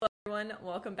Everyone,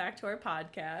 welcome back to our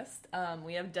podcast.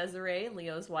 We have Desiree,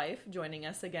 Leo's wife, joining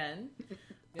us again.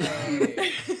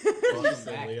 Hey. Welcome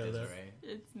back, Leo, Desiree.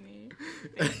 It's me.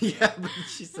 Yeah, but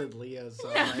she said Leo, so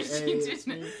I'm like, hey, it's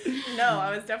me. No,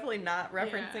 I was definitely not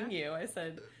referencing you. I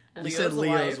said You Leo's said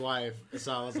Leo's wife.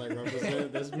 so I was like,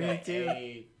 represent. That's me too.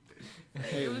 Hey.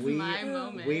 Hey, It was we, my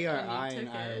moment. we are and you I took and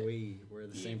I it. are we. We're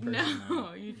the same person now.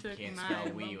 No, you took Can't my spell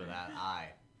moment. we without I.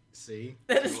 See?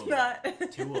 That is Two of not.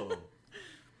 Two of them.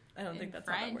 I don't think In that's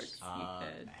how that French. works.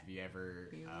 could. Have you ever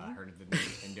You? heard of the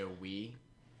Nintendo Wii?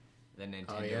 The Nintendo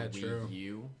Oh, yeah, Wii true.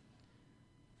 U?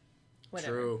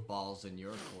 Whatever. True. Balls in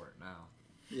your court now.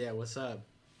 Yeah, what's up?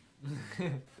 I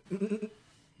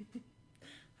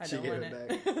She don't gave want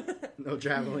it it. No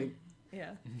traveling.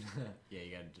 Yeah. Yeah,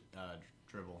 you gotta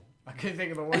dribble. I couldn't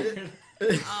think of the word.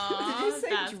 Aw, Did you say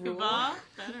basketball?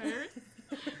 That hurts.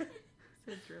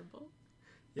 Said dribble.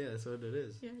 Yeah, that's what it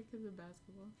is. Yeah, because of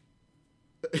basketball.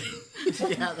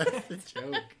 Yeah, that's the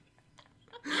joke.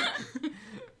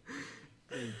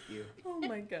 Thank you. Oh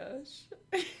my gosh.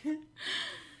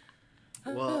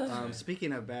 Well,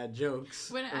 speaking of bad jokes.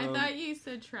 When I thought you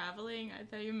said traveling, I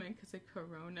thought you meant because of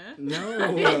Corona. No, I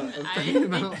I'm didn't talking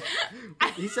about.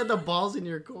 think- He said the balls in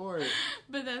your court.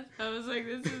 But I was like,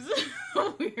 this is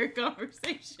a weird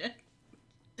conversation.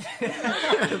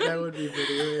 That would be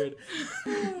pretty weird.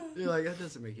 You're like, that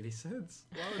doesn't make any sense.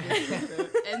 Why would they say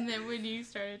that? And then when you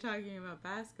started talking about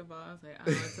basketball, I was like,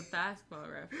 oh, it's a basketball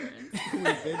reference. We've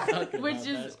been talking Which about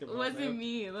just basketball, wasn't man.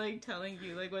 me, like, telling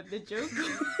you, like, what the joke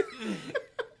was.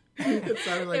 It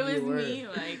sounded like It was you were. me,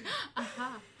 like,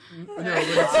 aha. No, but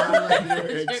it sounded like you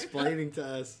were explaining to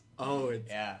us. Oh, it's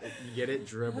Yeah. you get it,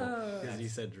 dribble, Oh. because you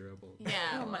said dribble. Yeah,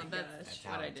 Oh well, my that's gosh.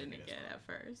 what I That's didn't how I took it get as at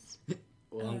first.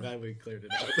 Well, I'm glad we cleared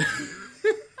it up.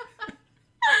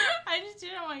 I just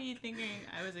didn't want you thinking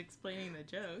I was explaining the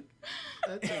joke.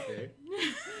 That's okay.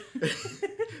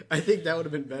 I think that would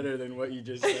have been better than what you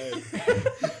just said.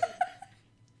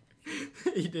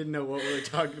 You didn't know what we were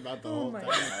talking about the Oh whole my time.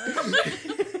 gosh.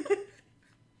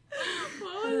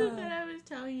 What was it that I was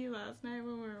telling you last night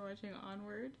when we were watching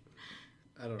Onward?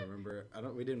 I don't remember.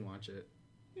 We didn't watch it.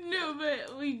 No,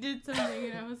 but we did something,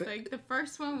 and I was like, the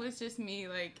first one was just me,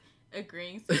 like,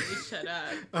 agreeing so you shut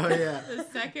up. Oh yeah. The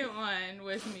second one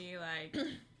was me, like,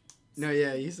 No,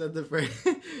 yeah. You said the first.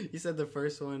 You said the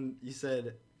first one. You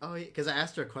said, oh, because I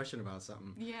asked her a question about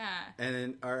something. yeah. And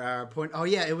then our point, oh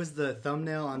yeah, it was the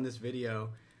thumbnail on this video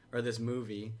or this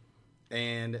movie,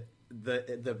 and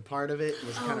the part of it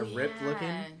was kind of ripped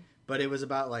looking, but it was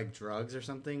about like drugs or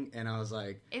something, and I was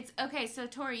like, It's okay. So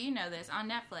Tori, you know this on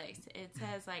Netflix. It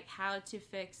says like how to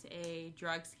fix a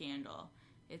drug scandal.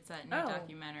 It's a new Oh.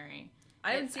 documentary.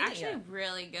 I haven't It's seen it actually yet.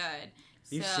 really good.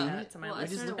 You've so, seen it? It's on my Well, I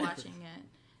list. just started looked at watching it,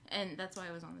 and that's why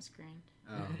it was on the screen.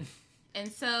 oh,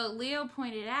 And so Leo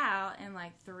pointed out in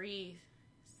like 3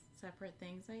 separate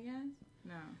things, I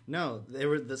guess. no, they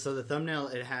were so the thumbnail,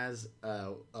 it has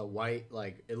a white,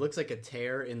 like it looks like a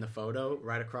tear in the photo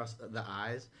right across the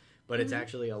eyes, but it's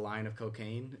actually a line of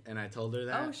cocaine, and I told her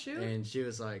that. Oh, shoot. And she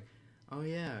was like, oh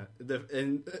yeah,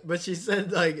 but she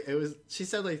said like she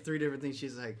said like 3 different things.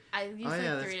 She's like, I used Oh, like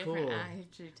yeah, 3 that's different cool.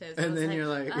 adjectives. And I was then you're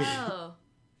like-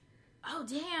 oh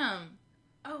damn,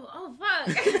 oh fuck,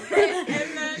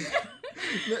 and then.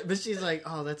 but she's like,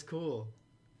 oh, that's cool.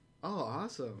 Oh,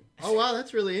 awesome. Oh, wow,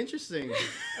 that's really interesting.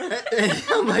 And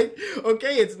I'm like,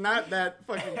 okay, it's not that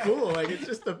fucking cool. Like, it's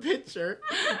just a picture.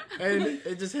 And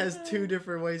it just has 2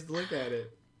 different ways to look at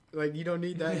it. Like, you don't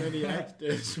need that many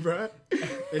adjectives, bruh.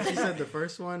 And she said the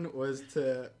first one was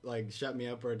to, like, shut me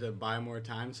up or to buy more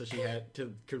time so she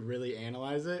could really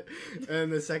analyze it.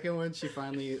 And the second one, she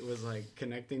finally was, like,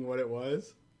 connecting what it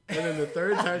was. And then the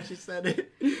third time she said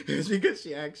it, it was because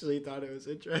she actually thought it was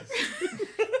interesting.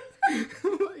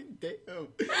 I'm like, damn,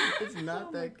 it's not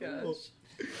Oh my that cool.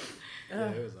 gosh. Yeah,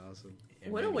 it was awesome.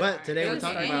 What a Maybe- way- But today we're Okay,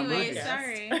 talking about anyway, movies.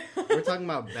 sorry. We're talking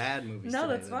about bad movies. No,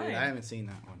 today, that's though, dude. fine. I haven't seen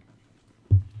that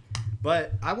one.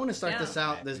 But I want to start Yeah. this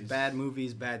out, Bad this movies. bad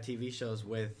movies, bad TV shows,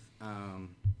 with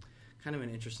kind of an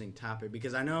interesting topic,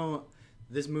 because I know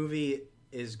this movie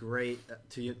is great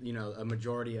to a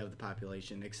majority of the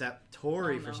population, except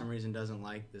Tori Oh, no. for some reason doesn't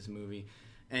like this movie,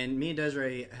 and me and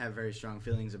Desiree have very strong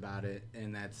feelings about it,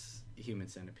 and that's Human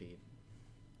Centipede.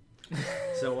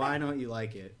 So why don't you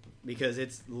like it? Because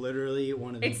it's literally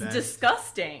one of the It's best.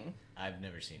 disgusting. I've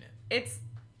never seen it. It's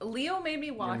Leo made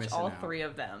me watch missing all out. 3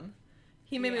 of them.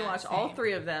 He made me Yeah, watch all same.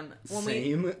 3 of them. When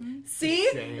Same. see,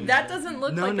 Same. that doesn't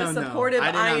look No, like no, a no. supportive.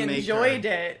 I did I not make enjoyed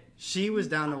her. it. She was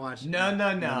down to watch. No.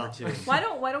 number 2. Why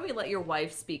don't we let your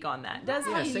wife speak on that? Des,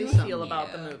 how Yeah, do say you something. feel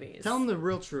about the Yeah. movies? Tell them the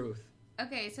real truth.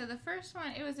 Okay, so the first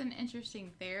one, it was an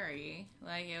interesting theory.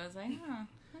 Like, it was like, huh.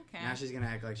 Okay. Now she's gonna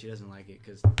act like she doesn't like it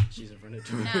because she's in front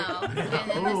of No. Tori. And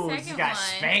then the Ooh, second she got one.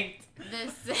 spanked.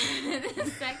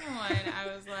 The second one,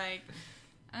 I was like,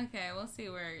 okay, we'll see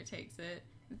where it takes it.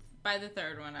 By the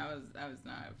third one, I was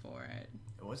not for it.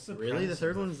 What's the Really? premise The of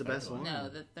third one's the best one? No,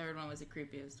 the third one was the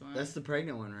creepiest one. That's the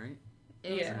pregnant one, right?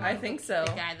 It was Yeah, the I one think with so.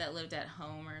 The guy that lived at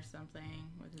home or something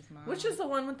with his mom. Which is the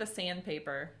one with the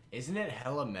sandpaper? Isn't it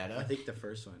hella meta? I think the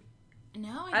first one. No,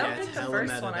 I don't Yeah, think it's the hella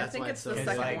first meta, one. I that's think why it's it's the so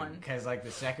second like, one. Because like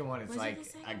the second one, it's Was it like the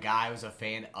second a one? guy was a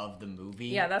fan of the movie.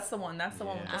 Yeah, that's the one. That's the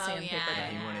one with the Yeah. Oh, sandpaper yeah.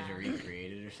 thing. He wanted to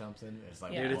recreate it or something. It's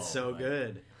like, Yeah. Dude, it's whoa, so like-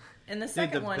 good. And the Dude,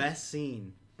 second the one. best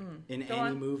scene in Go any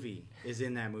on. movie is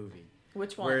in that movie.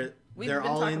 Which one? Where We've they're been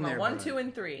all talking in about there, 1, bro. 2,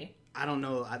 and 3. I don't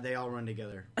know. They all run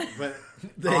together. But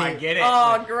Oh, I get it.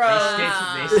 Oh, gross.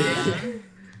 They stitch.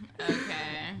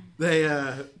 Okay. they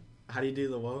how do you do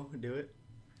the whoa? Do it.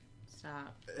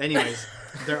 Stop. Anyways,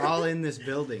 they're all in this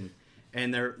building,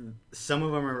 and some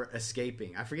of them are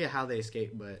escaping. I forget how they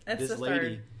escape, but That's this the lady,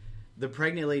 third. the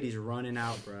pregnant lady's running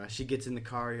out, bruh. She gets in the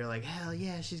car. You're like, hell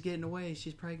yeah, she's getting away.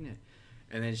 She's pregnant,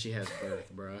 and then she has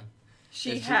birth, bruh.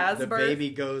 She And has the birth. baby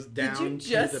goes down. Did you to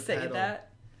just the say pedal. that?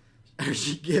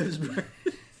 She gives birth.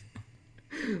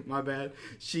 My bad.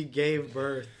 She gave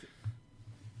birth.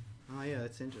 Oh yeah,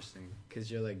 that's interesting because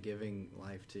you're like giving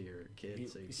life to your kid.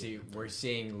 So you See, give we're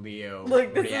seeing Leo.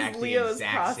 Look, this is react the Leo's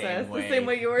exact process, Same the same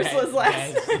way yours that- was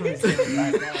last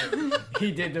that-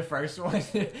 He did the first one.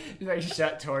 He like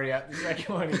shut Tori up. The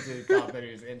second one, he did thought that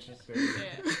he was interested.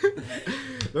 Yeah.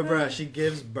 But bruh, she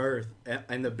gives birth,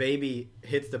 and the baby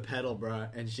hits the pedal, bruh,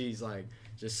 and she's like,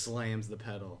 just slams the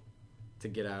pedal to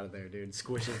get out of there, dude.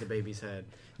 Squishes the baby's head.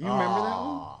 You remember that one?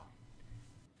 Aw.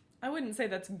 I wouldn't say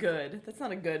that's good. That's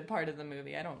not a good part of the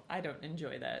movie. I don't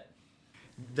enjoy that.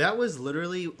 That was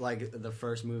literally like the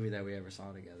first movie that we ever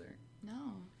saw together.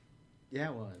 No. Yeah,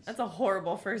 it was. That's a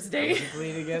horrible first date.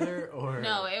 Physically together, or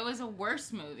No, it was a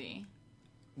worse movie.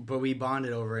 But we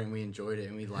bonded over it, and we enjoyed it,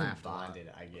 and we laughed a lot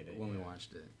bonded. I get it. when we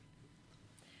watched it.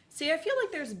 See, I feel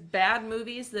like there's bad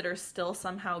movies that are still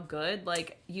somehow good.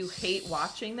 Like, you hate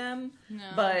watching them, No.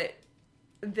 but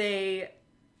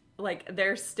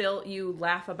they're still, you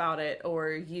laugh about it,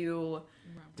 or you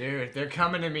Dude, they're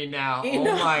coming to me now. You Oh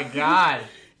know? my god.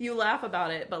 laugh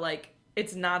about it, but like,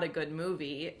 it's not a good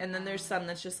movie. And then there's some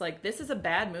that's just like, this is a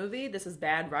bad movie, this is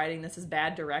bad writing, this is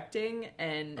bad directing,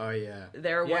 and Oh yeah.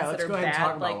 there are Yeah, ones let's that are go ahead and talk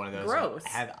bad, about like, one of those. gross.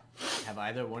 Have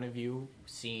either one of you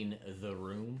seen The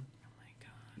Room?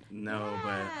 No,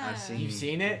 but I've Yeah. seen. You've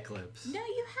seen it? clips. No,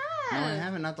 you No, have. I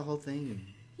haven't. Not the whole thing.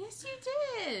 Yes,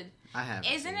 you did. I haven't.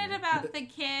 Isn't seen it about the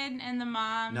kid and the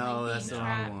mom? No, like, that's the being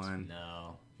wrong trapped? one.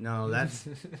 No. No, that's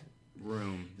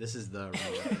Room. This is the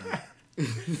Room.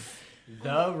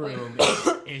 The Room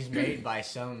is made by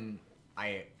some.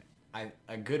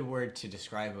 A good word to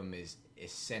describe him is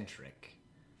eccentric.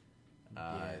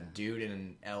 Yeah. Dude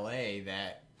in L.A.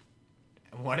 that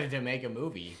wanted to make a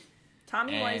movie.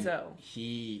 Tommy And Wiseau.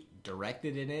 he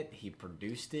directed in it, he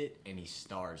produced it, and he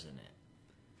stars in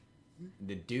it.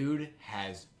 The dude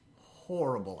has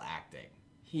horrible acting.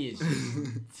 He is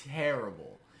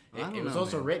terrible. I don't It was know,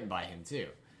 also man. written by him too,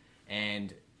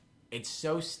 and it's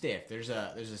so stiff. There's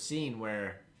a scene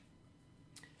where,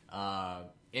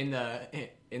 in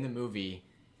the movie,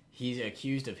 he's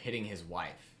accused of hitting his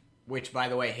wife. Which, by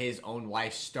the way, his own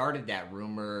wife started that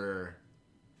rumor.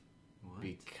 What?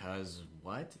 Because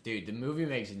what? Dude, the movie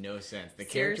makes no sense. The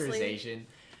Seriously? characterization.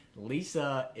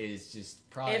 Lisa is just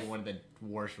probably If- one of the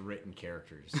worst written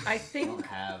characters. I I think don't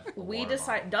have a we water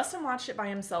decide. bottle. Dustin watched it by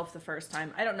himself the first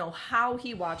time. I don't know how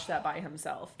he watched that by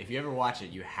himself If you ever watch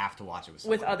it, you have to watch it with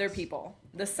with someone other else. people.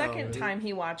 The second really? time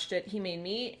he watched it, he made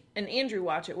me and Andrew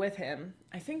watch it with him.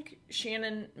 I think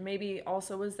Shannon maybe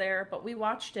also was there, but we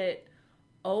watched it.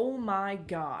 Oh my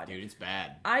god. Dude, it's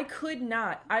bad. I could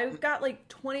not. I got like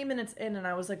 20 minutes in and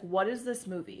I was like, what is this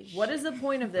movie? What is the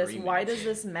point of this? 3 Why minutes.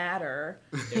 does this matter?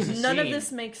 There's a None of scene-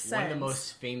 this makes sense. One of the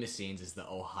most famous scenes is the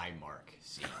 "Oh Hi Mark"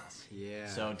 scenes. Yeah.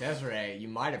 So Desiree, you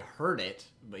might have heard it,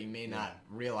 but you may not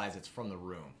realize it's from The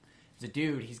Room. It's a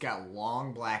dude. He's got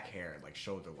long black hair, like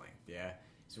shoulder length. Yeah.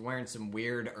 He's wearing some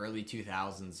weird early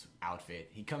 2000s outfit.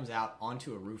 He comes out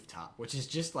onto a rooftop, which is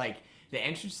just like the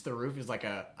entrance to the roof is like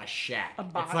a shack. A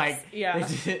box, It's like yeah.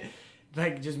 it's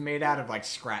like just made out of like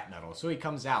scrap metal. So he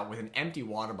comes out with an empty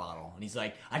water bottle and he's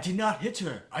like, "I did not hit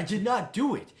her. I did not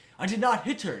do it. I did not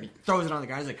hit her." And he throws it on the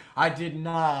guy. He's like, "I did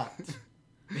not."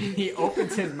 He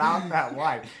opens his mouth that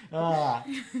wide. Oh,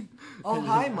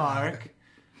 hi, Mark.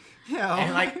 yeah.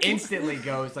 And like instantly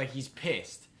goes like he's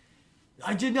pissed.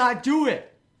 "I did not do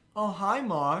it." "Oh, hi,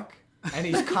 Mark." And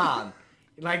he's calm.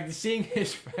 Like, seeing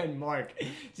his friend Mark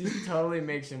just totally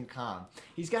makes him calm.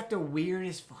 He's got the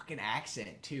weirdest fucking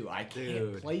accent, too. I can't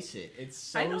Dude. place it. It's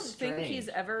so I don't strange. think he's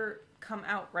ever come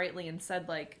out rightly and said,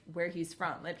 like, where he's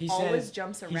from. It He always says,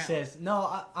 jumps around. He says,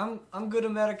 "No, I'm good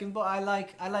American, but I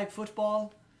like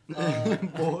football.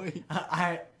 Boy.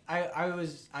 I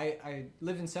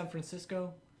live in San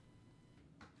Francisco."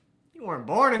 You weren't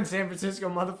born in San Francisco,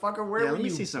 motherfucker. Where Yeah, were let me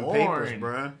you see some born? papers,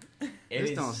 bruh. It This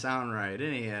is- don't sound right.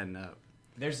 It ain't adding up.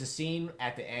 There's a scene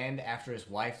at the end after his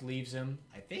wife leaves him,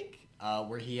 I think,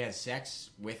 where he has sex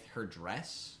with her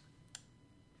dress.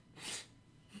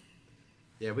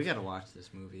 Yeah, we gotta watch this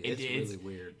movie. It's really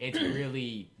weird. It's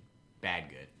really bad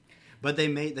good. But they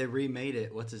remade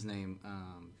it. What's his name?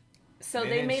 So They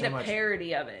they didn't made so a much-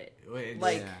 parody of it. It's,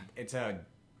 Like-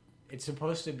 it's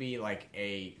supposed to be like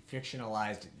a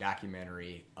fictionalized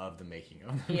documentary of the making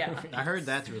of the Yeah. movie. I heard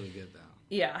that's really good though.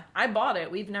 Yeah, I bought it.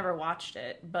 We've never watched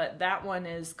it, but that one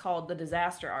is called The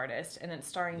Disaster Artist, and it's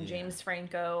starring Yeah. James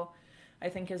Franco. I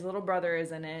think his little brother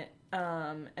is in it,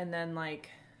 and then like,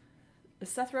 is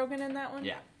Seth Rogen in that one?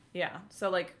 Yeah, Yeah. So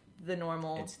like the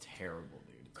normal it's terrible,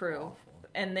 dude. It's crew, awful.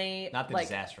 and they Not the like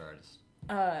disaster artist.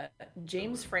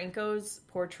 James Franco's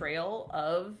portrayal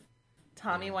of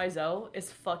Tommy Wiseau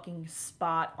is fucking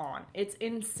spot on. It's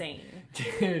insane.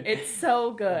 Dude, It's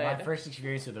so good. my first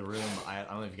experience with The Room, I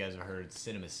don't know if you guys have heard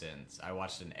CinemaSins. I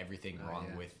watched an Everything Wrong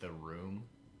yeah. with The Room.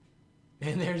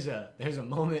 And there's a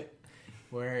moment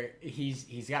where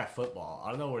he's got a football. I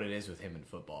don't know what it is with him in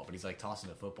football, but he's like tossing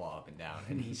the football up and down.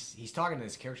 And he's talking to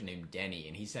this character named Denny,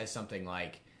 and he says something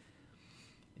like,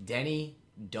 "Denny,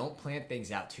 don't plan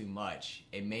things out too much.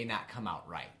 It may not come out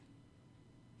right."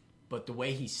 But the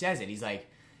way he says it, he's like,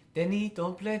 "Denny,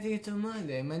 don't plan things too much.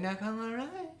 It may not come out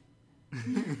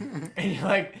right." And you're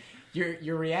like,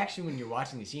 your reaction when you're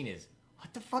watching the scene is,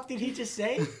 "What the fuck did he just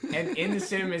say?" And in the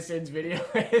CinemaSins video,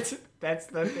 that's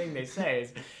the thing they say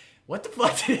is, "What the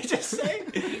fuck did he just say?"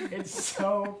 It's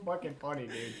so fucking funny,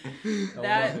 dude. I love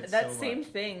That it that so same much.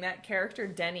 thing, that character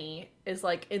Denny is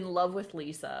like in love with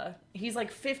Lisa. He's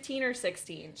like 15 or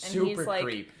 16, and Super he's like,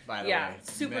 creep, by the yeah, way.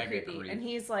 super Mega creepy. creep. And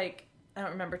he's like, I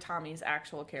don't remember Tommy's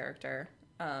actual character,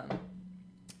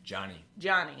 Johnny.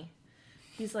 Johnny.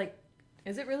 He's like,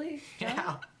 is it really Johnny?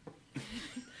 Yeah.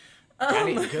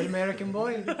 Johnny's a good American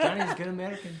boy. Johnny's a good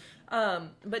American.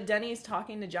 But Denny's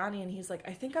talking to Johnny, and he's like,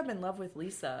 I think I'm in love with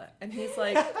Lisa. And he's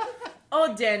like,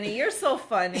 oh, Denny, you're so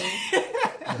funny.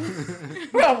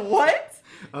 Bro, what?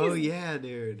 Oh yeah,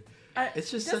 dude.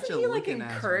 It's just doesn't such a he like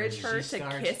looking-ass encourage movie. her She to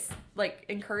starts- kiss, like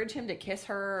encourage him to kiss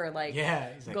her, or like Yeah.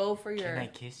 He's like, go for your "Can I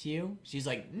kiss you?" She's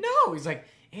like, "No." He's like,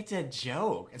 "It's a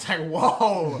joke." It's like,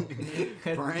 whoa.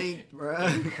 Prank, bro.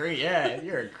 Yeah,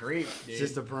 you're a creep, dude. It's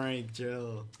just a prank,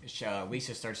 chill.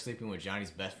 Lisa starts sleeping with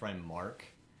Johnny's best friend, Mark.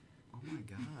 Oh my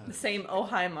the god. same oh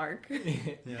hi Mark.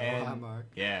 Yeah, And- oh, hi, Mark.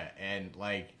 Yeah, and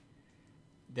like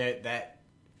that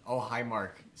oh hi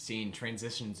Mark scene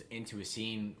transitions into a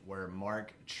scene where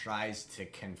Mark tries to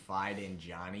confide in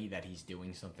Johnny that he's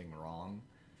doing something wrong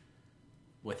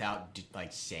without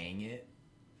like saying it.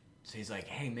 So he's like,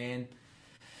 "Hey man,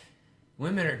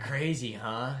 women are crazy,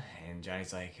 huh?" And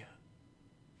Johnny's like,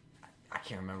 I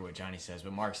can't remember what Johnny says,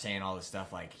 but Mark's saying all this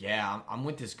stuff like, "Yeah, I'm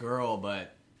with this girl,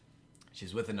 but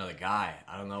she's with another guy.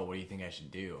 I don't know. What do you think I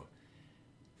should do?"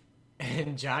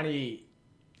 And Johnny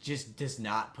just does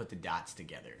not put the dots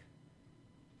together.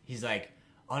 He's like,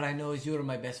 "All I know is you're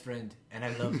my best friend, and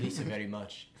I love Lisa very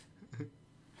much."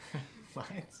 What?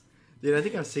 Dude, I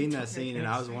think I've seen that scene, and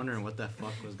I was wondering what the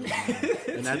fuck was going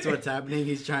on. And that's what's happening.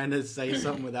 He's trying to say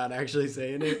something without actually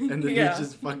saying it, and then Yeah. he's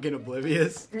just fucking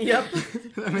oblivious. Yep.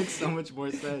 That makes so much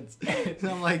more sense. And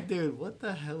I'm like, dude, what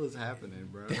the hell is happening,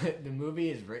 bro? The movie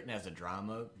is written as a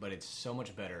drama, but it's so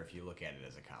much better if you look at it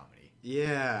as a comedy.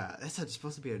 Yeah, that's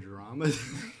supposed to be a drama.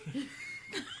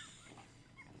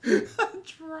 A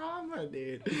drama,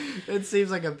 dude. It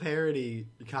seems like a parody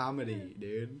comedy,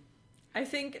 dude. I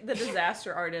think The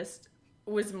Disaster Artist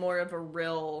was more of a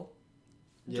real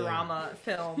Yeah. drama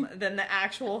film than the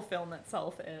actual film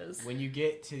itself is. When you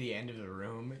get to the end of The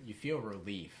Room, you feel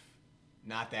relief.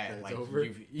 Not that, That it's like, over?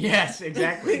 yes,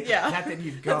 exactly. Yeah. Not that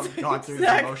you've That's gone through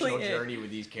exactly the emotional it. journey with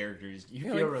these characters. You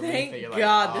You're feel like, relief thank that you're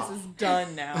God like, oh, this is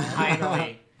done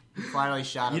now. finally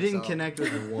shot You didn't himself. connect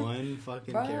with one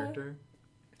fucking Bruh. character?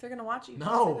 If they're gonna watch you,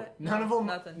 No, say that. none of them.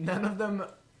 Nothing. None of them.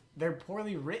 They're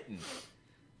poorly written.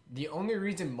 The only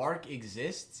reason Mark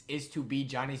exists is to be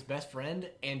Johnny's best friend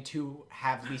and to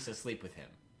have Lisa sleep with him.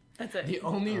 That's it. The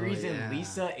only Oh, reason yeah.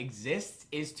 Lisa exists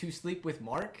is to sleep with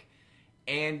Mark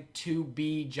and to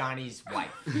be Johnny's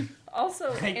wife.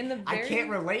 Also, Like, in the very I can't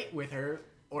relate with her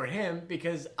or him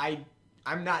because I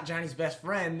I'm not Johnny's best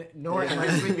friend, nor am I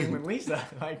sleeping with Lisa.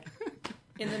 Like,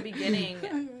 In the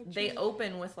beginning, they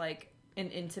open with like an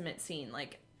intimate scene.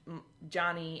 Like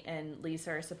Johnny and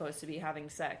Lisa are supposed to be having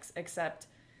sex, except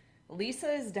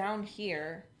Lisa is down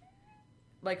here.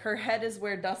 Like her head is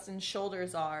where Dustin's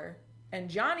shoulders are, and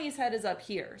Johnny's head is up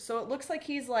here. So it looks like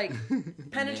he's like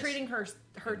penetrating her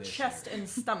chest and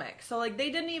stomach. So like they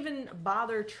didn't even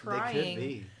bother trying. They could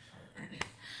be.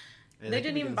 Yeah, They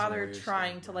didn't even bother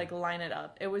trying to like line it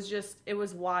up. It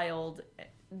was wild.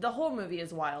 The whole movie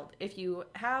is wild. If you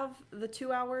have the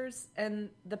 2 hours and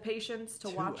the patience to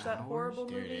 2 watch that hours? horrible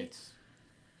dude, movie, it's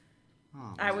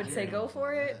Oh, I would man. say go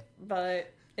for it.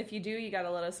 But if you do, you gotta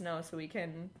let us know so we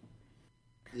can.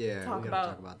 Yeah, talk we gotta about-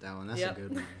 talk about that one. That's Yep. a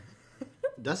good one.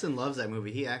 Dustin loves that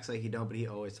movie. He acts like he don't, but he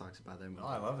always talks about that movie. Oh,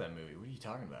 I love that movie. What are you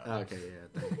talking about? Okay,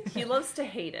 yeah. Thanks. He loves to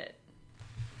hate it.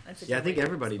 That's a Yeah, I good think way to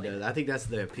everybody explain does. it. I think that's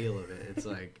the appeal of it. It's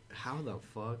like, how the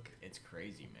fuck? It's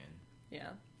crazy, man. Yeah.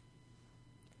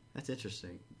 That's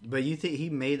interesting. But you think he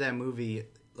made that movie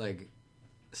like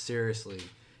seriously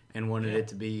and wanted Yeah. it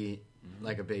to be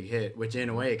like a big hit, which in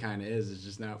a way it kind of is. It's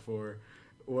just not for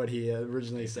what he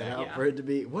originally set out Yeah. for it to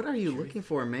be. What are you looking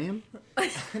for, ma'am?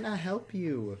 Can I help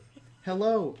you?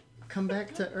 Hello, come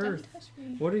back to Earth. Don't touch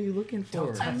me. What are you looking for?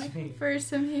 Don't touch I'm me. looking for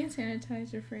some hand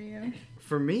sanitizer for you.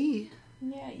 For me,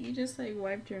 Yeah, you just like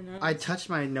wiped your nose. I touched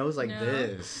my nose like No.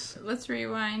 this. Let's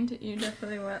rewind. You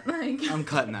definitely went like. I'm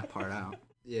cutting that part out.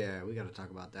 Yeah, we got to talk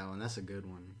about that one. That's a good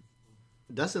one.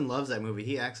 Dustin loves that movie.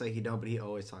 He acts like he don't, but he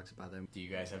always talks about that. Do you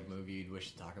guys have a movie you'd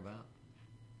wish to talk about?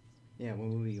 Yeah, what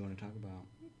movie you want to talk about?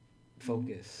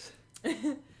 Focus.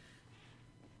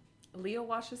 Leo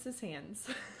washes his hands.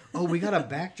 Oh, we got a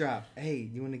backdrop. Hey,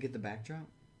 you want to get the backdrop?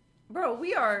 Bro,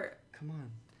 we are Come on.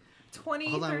 20,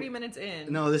 Hold on. 30 minutes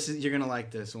in. No, you're gonna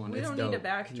like this one. We It's don't need a dope.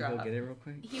 Can you go backdrop. get it real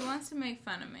quick? He wants to make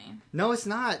fun of me. No, it's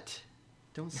not.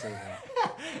 Don't say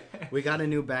that. We got a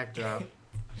new backdrop.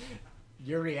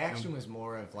 Your reaction was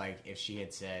more of like if she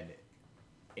had said,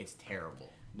 "It's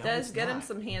terrible." No, Des, it's get him not.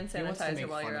 some hand He wants to sanitizer make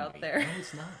while fun you're of out me. there. No,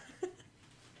 it's not.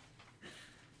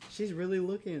 She's really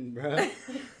looking, bro.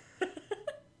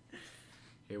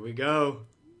 Here we go.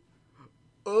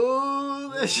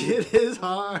 Oh, that shit is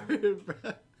hard,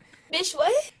 bro. Bitch,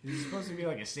 what? Is it supposed to be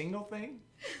like a single thing?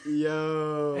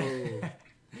 Yo.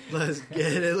 Let's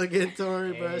get it. Look at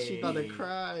Tori, bro. She about to Hey.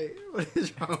 cry. What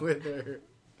is wrong with her?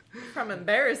 From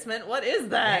embarrassment, what is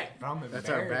that? From That's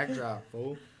our backdrop,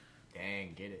 fool.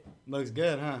 Dang, get it. Looks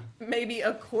good, huh? Maybe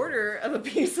a quarter of a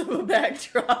piece of a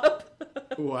backdrop.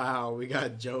 Wow, we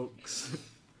got jokes.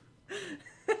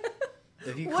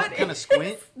 If you What kind of is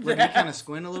squint, when you that? kind of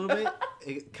squint a little bit,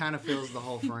 it kind of fills the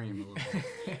whole frame a little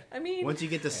bit. I mean, Once you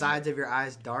get the sides of your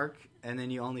eyes dark, and then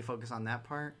you only focus on that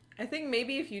part. I think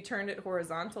maybe if you turned it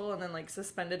horizontal and then like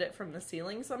suspended it from the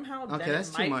ceiling somehow, then Okay, that's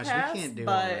it too might much. pass, We can't do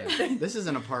but... all that. This is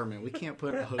an apartment. We can't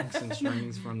put hooks and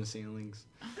strings from the ceilings.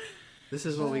 This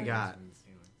is what we got.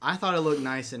 I thought it looked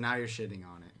nice, and now you're shitting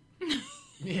on it.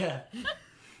 Yeah.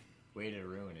 Way to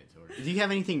ruin it, Tori. Do you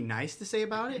have anything nice to say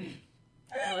about it?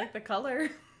 I like the color.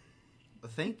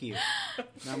 Thank you.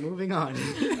 Now moving on.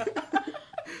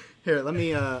 Here, let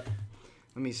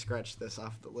me scratch this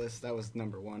off the list. That was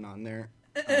number 1 on there.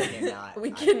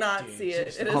 We cannot dude, see it.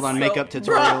 just- It is Hold on, so- makeup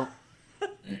tutorial. Why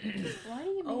do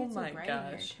you make Oh it so my bright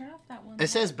gosh. here? Turn off that one. It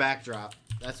says backdrop.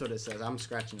 That's what it says. I'm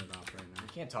scratching it off right now. We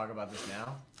can't talk about this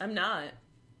now. I'm not.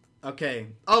 Okay.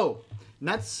 Oh,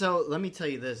 not so. Let me tell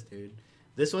you this, dude.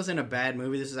 This wasn't a bad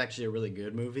movie. This is actually a really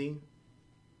good movie.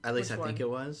 At least Which I think one? it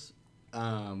was.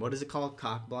 What is it called?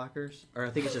 Cock blockers? Or I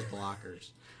think it's just blockers.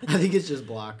 I think it's just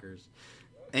blockers.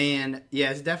 And yeah,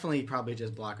 it's definitely probably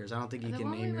just blockers. I don't think you The can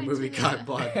one we name your went movie to Cock the-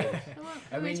 blockers.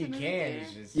 I mean, you can.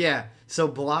 It's just Yeah. So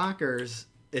blockers.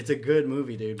 It's a good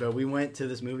movie, dude. But we went to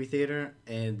this movie theater,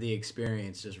 and the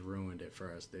experience just ruined it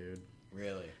for us, dude.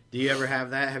 really. Do you ever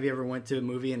have that? Have you ever went to a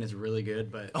movie and it's really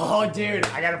good, but Oh, dude,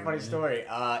 I got a funny story.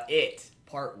 It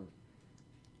part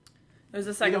There's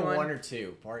a second either one. or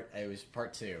 2. It was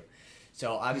part 2.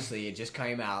 So obviously it just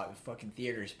came out. The fucking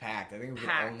theater's packed. I think we could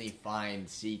Packed. only find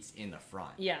seats in the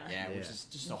front. Yeah. Yeah, which Yeah. is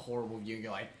just a horrible view.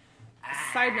 You're like,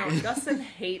 Side note, Dustin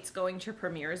hates going to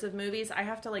premieres of movies. I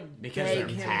have to like Because beg they're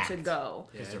him packed. to go.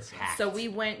 because Yeah, they're it's- packed. So we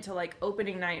went to like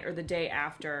opening night or the day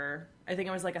after. I think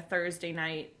it was like a Thursday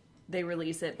night. They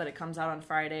release it, but it comes out on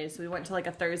Friday. So we went to like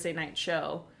a Thursday night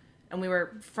show, and we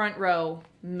were front row,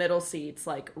 middle seats,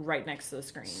 like right next to the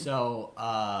screen. So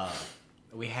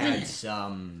we had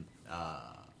some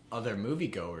other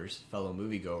fellow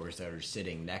moviegoers that are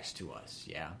sitting next to us.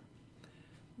 Yeah.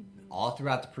 All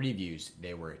throughout the previews,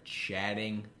 they were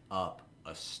chatting up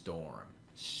a storm.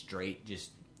 Straight,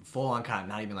 just full on content.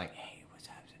 Not even like, hey, what's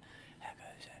happening?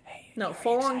 No,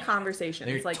 full-on conversation.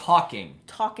 They're It's like talking.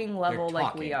 talking level They're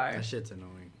like we talking. are. That shit's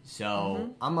annoying.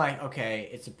 So I'm like, okay,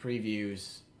 it's a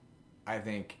previews. I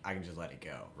think I can just let it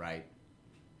go, right?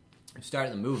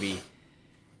 Starting the movie,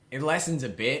 it lessens a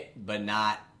bit, but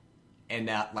not,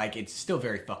 and like it's still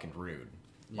very fucking rude.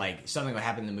 Like something would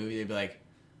happen in the movie, they'd be like,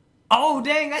 "Oh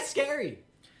dang, that's scary."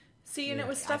 See, and Yeah, it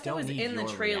was I stuff that don't was need in the your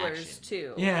trailers reaction.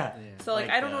 too. Yeah. So like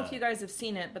I don't know if you guys have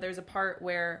seen it, but there's a part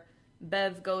where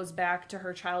Bev goes back to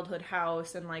her childhood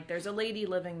house and like there's a lady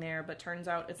living there, but turns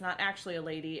out it's not actually a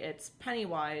lady, it's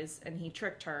Pennywise, and he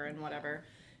tricked her and whatever.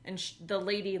 And the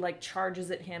lady like charges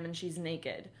at him and she's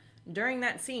naked. During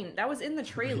that scene, that was in the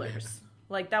trailers.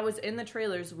 Like that was in the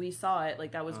trailers. We saw it.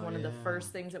 Like that was one of the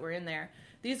first things that were in there.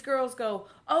 These girls go,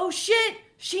 "Oh shit,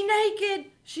 she naked.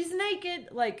 She's naked."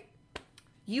 Like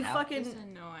you That fucking It's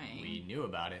annoying. We knew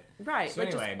about it. right. So but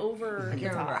anyway, just over I the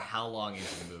can't remember top. how long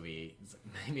into the movie. It's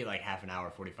maybe like half an hour,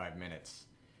 45 minutes.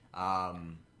 I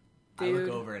Dude.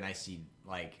 look over and I see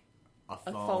like a A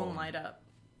phone, phone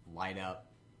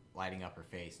lighting up her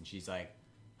face, and she's like,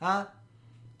 "Huh?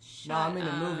 No, I'm in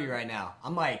a movie right now."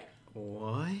 I'm like,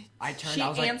 What? I turned. She I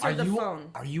was like, answered "Are the you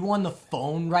phone. Are you on the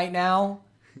phone right now?"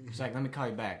 She's like, "Let me call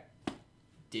you back."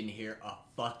 Didn't hear a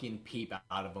fucking peep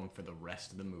out of him for the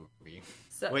rest of the movie.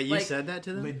 So, Wait, you like, said that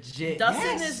to them? Legit. Dustin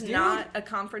Yes, is dude. not a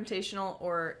confrontational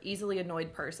or easily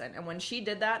annoyed person, and when she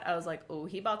did that, I was like, "Oh,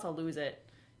 he about to lose it.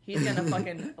 He's gonna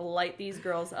fucking light these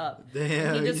girls up."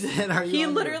 Damn, And he said, "Are you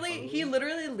on your he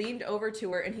literally leaned over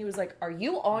to her and he was like, "Are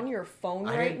you on your phone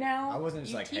I right didn't- now?" I wasn't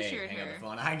just You like, "Hey, t-shirt hang up her. the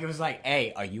phone." I was like,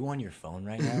 "Hey, are you on your phone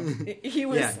right now?" He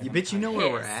was Yeah, you bitch, you know where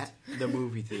we're pissed. at? The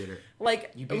movie theater.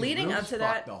 Like You've been leading rude up as to fuck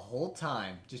that. the whole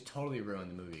time. Just totally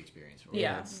ruined the movie experience for me.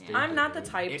 Yeah, It's I'm not the dude.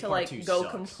 type It to Part like 2 go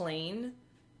sucks. complain,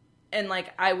 and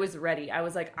like I was ready. I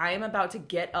was like, I am about to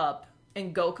get up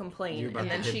and go You're complain, about and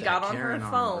to then hit she that got on her Karen on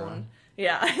her, phone. bro.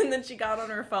 Yeah, and then she got on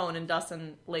her phone, and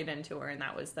Dustin laid into her, and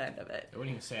that was the end of it. I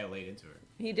wouldn't even say I laid into her.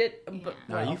 He did. But,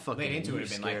 No, well, you fucking Laid into you it and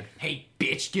been scared. like, "Hey,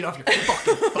 bitch, get off your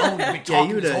fucking phone. You've been Yeah, talking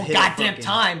you'd this have whole hit a goddamn fucking-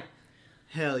 time."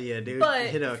 Hell yeah, dude. But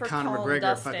Hit a for Conor calm McGregor,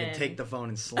 Dustin- fucking take the phone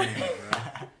and slam it,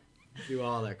 bro. Do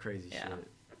all that crazy Yeah. shit.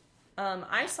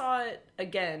 I saw it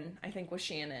again, I think, with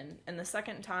Shannon, and the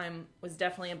second time was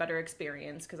definitely a better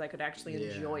experience because I could actually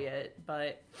Yeah. enjoy it.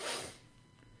 But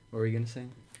What were you gonna say?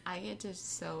 I get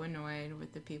just so annoyed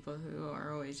with the people who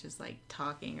are always just like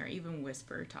talking or even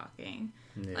whisper talking.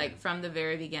 Yeah. Like from the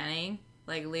very beginning,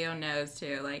 like Leo knows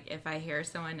too. Like if I hear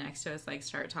someone next to us like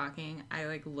start talking, I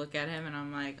like look at him and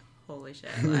I'm like, holy shit.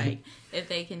 Like if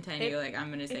they continue, like I'm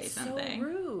gonna say it's something. so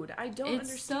rude. I don't It's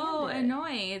understand so it.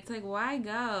 annoying. It's like, why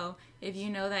go if you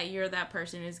know that you're that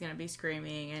person who's going to be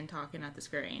screaming and talking at the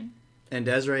screen? And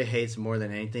Desiree hates more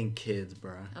than anything kids,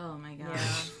 bro. Oh my god. Yeah.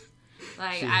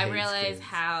 Like, She I hates realize kids.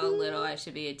 how little I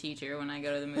should be a teacher when I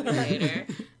go to the movie theater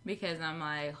because I'm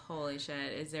like, holy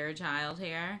shit, is there a child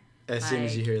here? As soon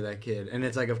as you Like- hear that kid, and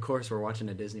it's like, of course, we're watching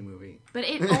a Disney movie. But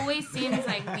it always seems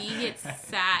like we get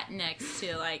sat next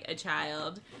to like a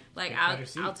child. Like Get I'll better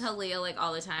seats. I'll tell Leo like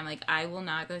all the time, like I will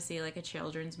not go see like a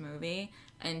children's movie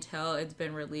until it's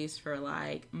been released for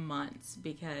like months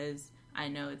because I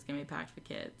know it's gonna be packed with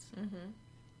kids.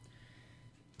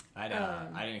 I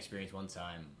didn't experience one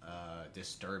time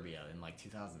Disturbia in like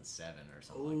 2007 or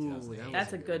something. Ooh, like 2008. that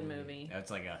That's a was a good good movie. That's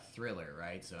like a thriller,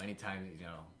 right? So anytime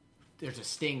there's a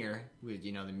stinger with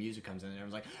the music comes in and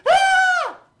everyone's like,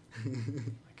 "Ah!"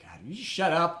 Like, God, you just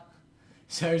shut up.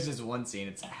 So there's this one scene.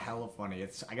 It's hella funny.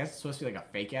 I guess it's supposed to be like a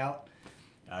fake out.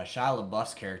 Shia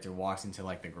LaBeouf's character walks into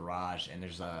like the garage and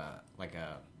there's a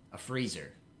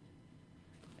freezer,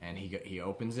 and he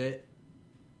opens it.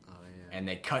 Oh yeah. And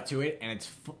they cut to it, and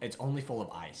it's only full of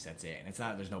ice. That's it. And it's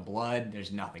not. There's no blood.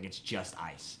 There's nothing. It's just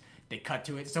ice. They cut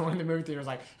to it. Someone in the movie theater was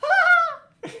like, "Ah!"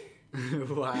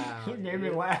 Wow. It made me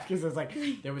laugh because it's like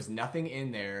there was nothing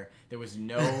in there. There was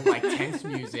no like tense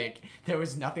music. There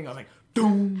was nothing. I was like,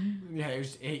 "Doom!" Yeah,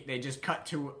 they just cut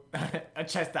to a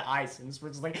chest of ice, and this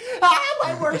person's like,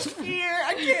 my worst fear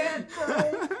again,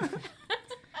 bro."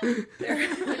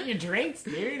 Your drinks,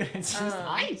 dude. It's just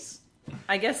ice.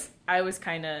 I guess I was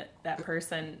kind of that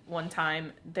person one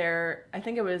time. I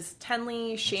think it was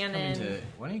Tenley, Shannon.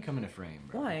 Why don't you come into frame,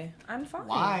 bro? Why? I'm fine.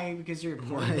 Why? Because you're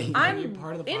part of the, I'm you're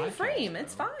part of the in podcast, frame. bro.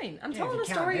 It's fine. I'm Yeah, telling if a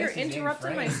you count story. You're this as in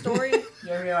interrupting my frame. story.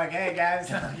 You're be like, "Hey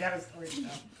guys, I got a story to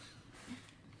tell."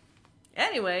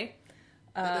 Anyway,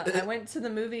 I went to the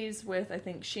movies with, I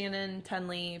think, Shannon,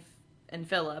 Tenley, and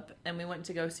Philip, and we went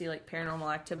to go see like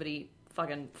Paranormal Activity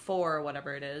fucking 4 or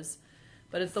whatever it is.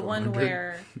 But it's the one 400.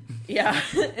 where, yeah,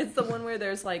 it's the one where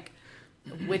there's like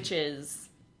witches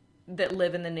that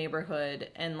live in the neighborhood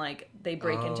and like they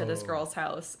break into this Oh. girl's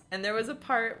house. And there was a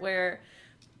part where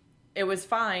it was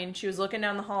fine. She was looking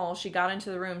down the hall. She got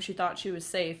into the room. She thought she was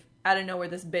safe. Out of nowhere,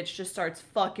 this bitch just starts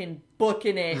fucking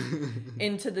booking it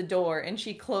into the door, and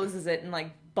she closes it and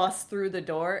like busts through the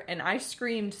door. And I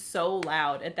screamed so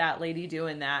loud at that lady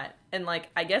doing that, and like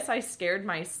I guess I scared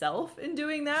myself in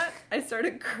doing that. I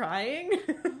started crying,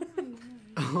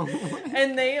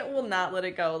 and they will not let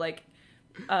it go. Like,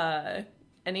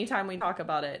 anytime we talk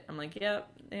about it, I'm like, yep,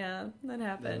 yeah, that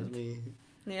happened. That was me.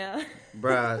 Yeah,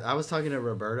 Bruh, I was talking to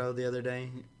Roberto the other day,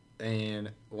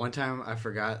 and one time I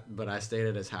forgot, but I stayed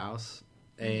at his house,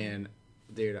 and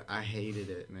dude, I hated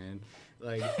it, man.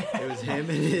 Like, it was him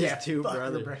and his two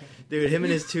brothers. Dude, him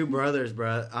and his two brothers,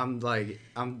 bruh.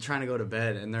 I'm trying to go to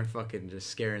bed, and they're fucking just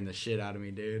scaring the shit out of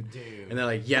me, dude. And they're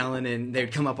like yelling, and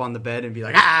they'd come up on the bed and be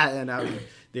like, ah! And I was like,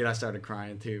 dude, I started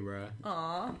crying too, bruh.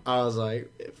 aw. I was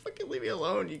like, fucking leave me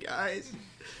alone, you guys.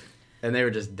 And they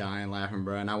were just dying laughing,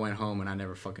 bro. And I went home and I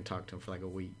never fucking talked to them for like a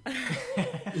week.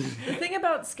 The thing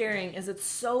about scaring is it's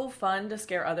so fun to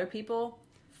scare other people.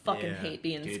 Fucking hate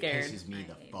being scared. It pisses me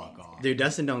the fuck off. Dude,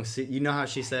 Dustin don't see. You know how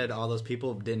she said all those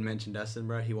people didn't mention Dustin,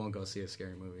 bro? He won't go see a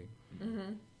scary movie.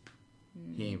 Mm-hmm.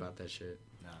 He ain't about that shit.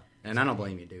 No. And I don't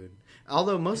blame you, dude.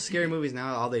 Although most scary movies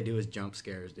now, all they do is jump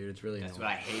scares, dude. It's really That's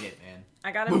annoying. why I hate it, man.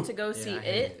 I got him to go Yeah, see I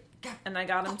hate it, and I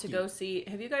got him to go see...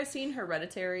 Have you guys seen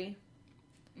Hereditary?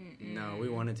 No, we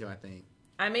wanted to, I think.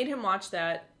 I made him watch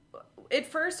that. At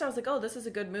first, I was like, oh, this is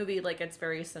a good movie. Like, it's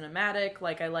very cinematic.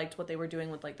 Like, I liked what they were doing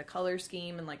with, like, the color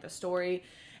scheme and, like, the story.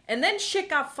 And then shit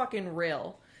got fucking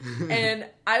real. And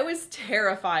I was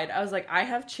terrified. I was like, I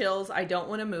have chills. I don't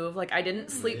want to move. Like, I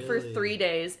didn't sleep for 3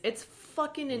 days. It's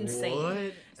fucking insane. What?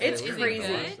 It's Is it crazy.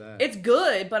 good? It's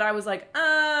good, but I was like,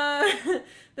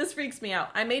 this freaks me out.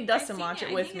 I made Dustin watch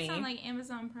it with I think me. It's on like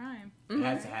Amazon Prime. It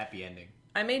has a happy ending.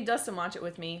 I made Dustin watch it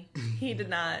with me. He did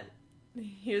not.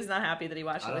 He was not happy that he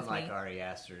watched I it don't with like me. Ari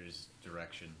Aster's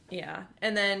direction. Yeah,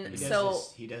 and then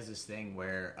He does this thing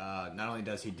where not only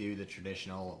does he do the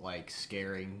traditional like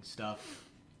scaring stuff,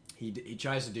 he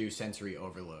tries to do sensory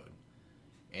overload,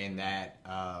 and that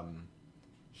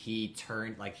he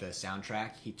turned like the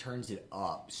soundtrack. He turns it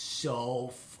up so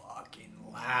fucking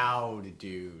loud,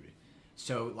 dude.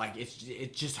 So like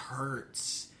it just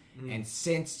hurts, and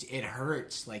since it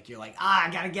hurts, like you're like I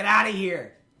gotta get out of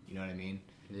here. You know what I mean?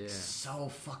 Yeah. So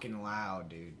fucking loud,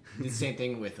 dude. The same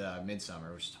thing with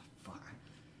Midsummer, which is fuck.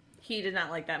 he did not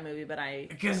like that movie, but I...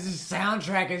 Because the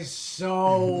soundtrack is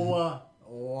so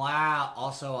loud.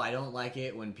 Also, I don't like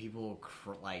it when people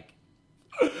like...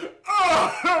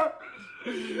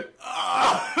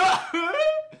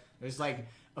 There's like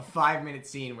a 5-minute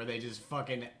scene where they just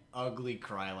fucking ugly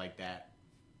cry like that.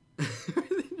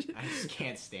 I just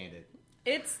can't stand it.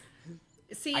 It's...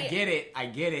 See... I get it.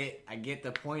 I get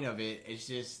the point of it. It's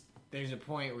just... There's a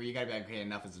point where you gotta be like, okay,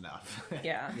 enough is enough.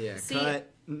 Yeah. Yeah, See, cut.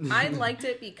 I liked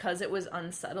it because it was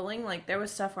unsettling. Like, there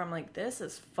was stuff where I'm like, this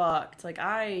is fucked. Like,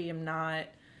 I am not...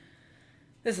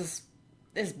 This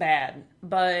is bad.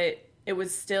 But it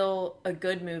was still a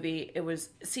good movie. It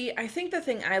was... See, I think the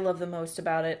thing I love the most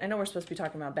about it... I know we're supposed to be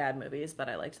talking about bad movies, but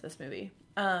I liked this movie.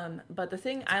 But the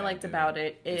thing I liked about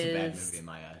it is... It's a bad movie in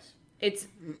my eyes. It's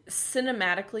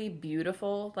cinematically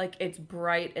beautiful. Like, it's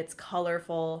bright. It's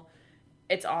colorful.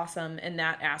 It's awesome in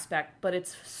that aspect, but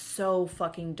it's so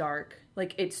fucking dark.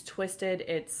 Like, it's twisted,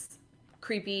 it's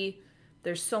creepy,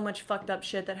 there's so much fucked up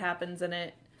shit that happens in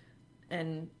it,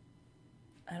 and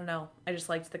I don't know, I just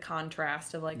liked the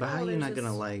contrast of like, But how are you not there's gonna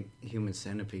this- like Human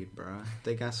Centipede, bro?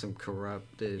 They got some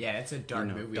corrupted... Yeah, it's a dark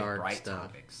movie with dark bright stuff.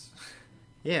 topics.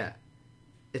 Yeah.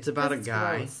 It's about a It's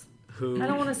guy gross. who I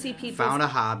don't want to see people found a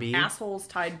hobby. assholes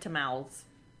tied to mouths.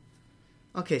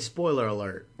 Okay, spoiler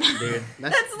alert, dude.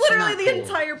 That's literally not the cool.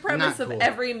 entire premise Not of cool.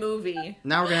 every movie.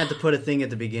 Now we're gonna have to put a thing at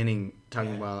the beginning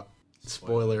talking Yeah. about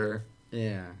spoiler.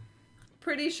 Yeah.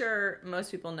 Pretty sure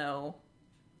most people know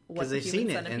what Because they've Human seen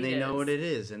it and Centipede they know is. what it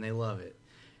is and they love it.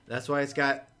 That's why it's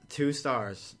got 2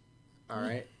 stars. All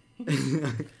right. 2 I'm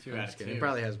out just of kidding. 2. It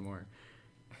probably has more.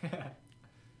 I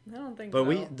don't think But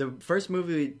so. the first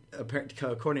movie,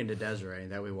 according to Desiree,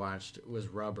 that we watched was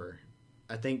Rubber.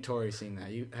 I think Tori's seen that.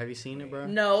 Have you seen it, bro?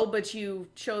 No, but you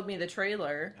showed me the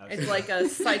trailer. I've It's seen like a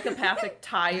psychopathic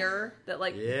tire that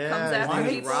like Yeah, comes his after name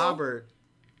is people. Robert.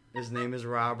 His name is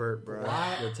Robert, bro.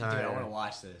 What? The Dude, tire. I want to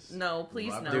watch this. No,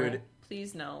 please no. Dude.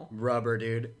 Please no. Rubber,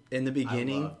 dude. In the I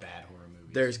beginning, love bad horror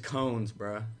movies. there's cones,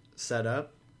 bro, set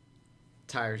up.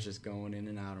 Tires just going in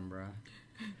and out of them, bro.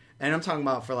 And I'm talking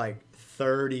about for like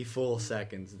 30 full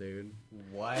seconds, dude.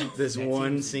 What? This That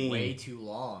one seems scene. way too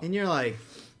long. And you're like,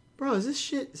 bro, is this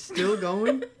shit still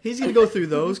going? He's gonna go through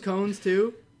those cones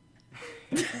too?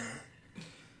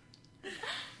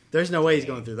 There's no way he's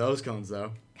going through those cones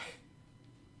though.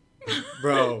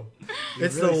 Bro, You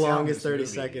it's really the sound longest this 30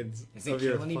 movie. seconds Does it of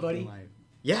your kill anybody? fucking life.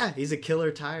 Yeah, he's a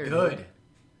killer tire. Good.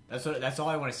 That's all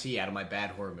I want to see out of my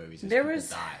bad horror movies. Is There people was-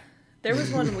 die. There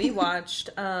was one we watched.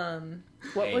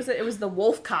 What was it? It was the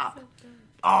Wolf Cop.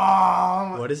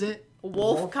 Oh, What is it?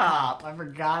 Wolf Cop. I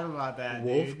forgot about that.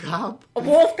 Wolf dude. Cop? A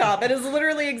wolf cop. It is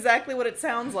literally exactly what it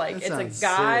sounds like. That It's sounds a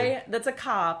guy sick. that's a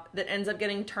cop that ends up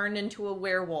getting turned into a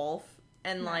werewolf,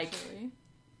 and like Naturally.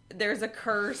 there's a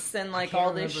curse and like can't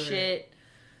all this remember. shit.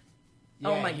 Yeah,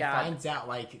 Oh my he God. finds out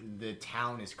like the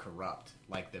town is corrupt.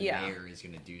 Like the Yeah. mayor is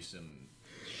gonna do some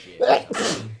shit. or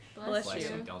something. Bless Bless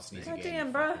you. you. Don't sneeze God again.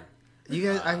 damn, bruh. You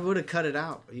guys, I would have cut it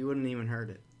out. You wouldn't even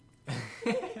heard it.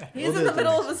 fucker. He's We'll do in the it the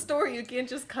middle next of a story. You can't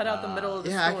just cut out the middle of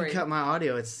the Yeah, I story. can cut my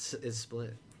audio. It's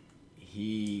split.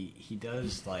 he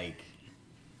does like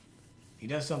he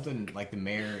does something like the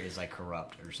mayor is like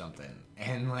corrupt or something,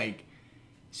 and like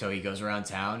so he goes around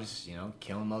town just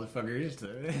killing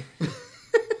motherfuckers.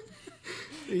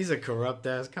 He's a corrupt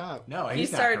ass cop. No, He he's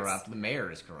starts- not corrupt. The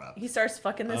mayor is corrupt. He starts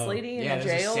fucking this Oh. lady in Yeah, the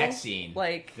there's jail. a sex scene.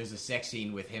 Like, There's a sex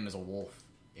scene with him as a wolf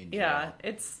in jail. yeah,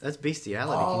 it's That's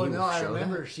bestiality. Oh Can you no, I show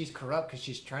remember that? she's corrupt because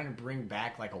she's trying to bring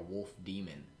back like a wolf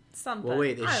demon. something. Well,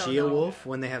 wait, is I don't she a know. wolf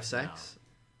when they have sex?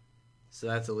 So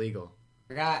that's illegal.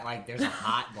 Forgot like there's a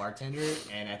hot bartender,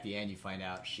 and at the end you find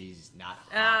out she's not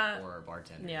hot or a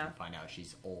bartender. yeah. You find out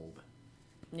she's old,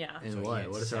 Yeah, And So he what?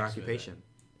 had What is her sex with occupation?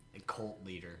 a cult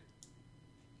leader.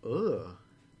 Ugh.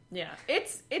 yeah.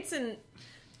 It's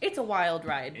a wild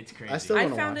ride. It's crazy. I still I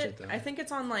wanna found watch it. it, though. I think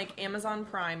it's on like Amazon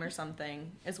Prime or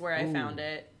something. Is where I Ooh. found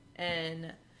it,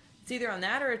 and it's either on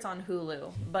that or it's on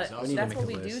Hulu. But There's also- We need to that's make what a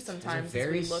we do list. There's a sometimes.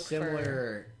 very is we look for.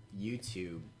 similar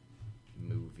YouTube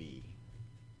movie.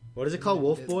 What is it called?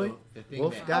 Wolf It's Boy? the thing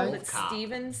Wolf that- guy? Oh, Wolf that Cop.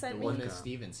 Steven The sent one me. that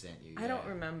Steven sent you. I don't yeah.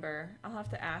 remember. I'll have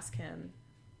to ask him.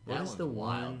 What That is one's the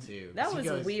wild one? too. That He was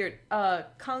goes, weird.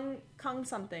 Kung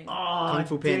something. Oh, Kung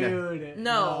Fu Panda. dude,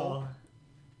 No.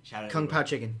 Shout out Kung to Pao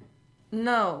Chicken.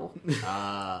 No.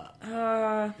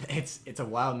 It's a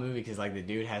wild movie because like the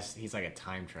dude he's like a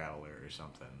time traveler or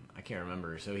something. I can't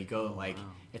remember. So he goes like wow.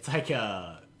 it's like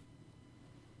a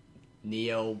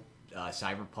neo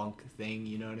cyberpunk thing.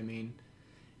 You know what I mean?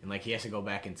 And like he has to go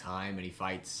back in time and he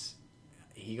fights.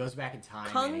 He goes back in time.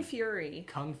 Kung and he- Fury.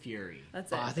 Kung Fury.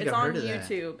 That's Oh, it. I think It's I've on heard of that.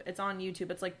 YouTube. It's on YouTube.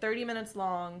 It's like 30 minutes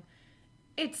long.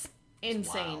 It's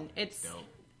insane. wild. It's Dope.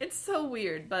 it's so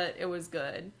weird, but it was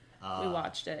good. We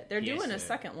watched it. They're yes, doing a it-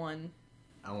 second one.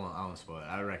 I won't spoil it.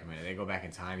 I would recommend it. They go back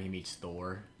in time. He meets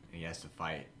Thor and he has to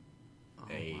fight Oh,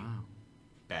 a wow.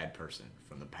 bad person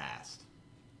from the past.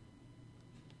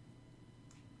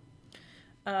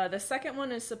 The second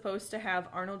one is supposed to have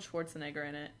Arnold Schwarzenegger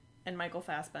in it and Michael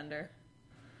Fassbender.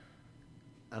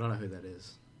 I don't know who that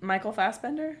is. Michael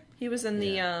Fassbender? He was in the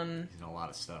Yeah. He's in a lot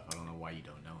of stuff. I don't know why you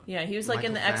don't know him. yeah, he was like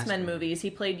in the Michael X-Men Fassbender. movies. He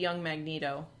played young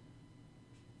Magneto.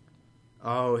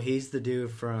 Oh, he's the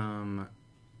dude from.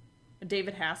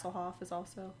 David Hasselhoff is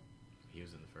also. He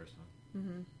was in the first one.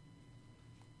 Mhm.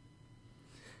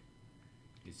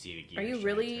 You see the gears Are you trying to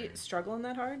really turn. struggling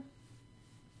that hard?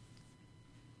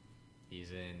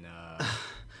 He's in.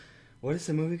 What is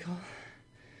the movie called?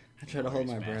 I tried to hold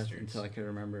my Inglourious breath Basterds. until I could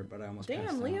remember, but I almost passed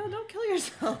Damn, out. Leo, don't kill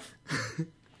yourself.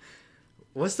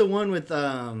 What's the one with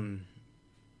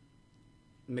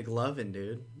McLovin,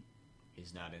 dude?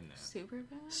 He's not in that. Super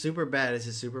bad. Super Bad. Is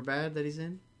it Super Bad that he's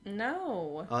in?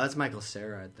 No, Oh, that's Michael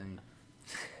Cera, I think.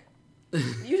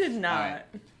 you did not.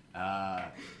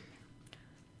 Alright.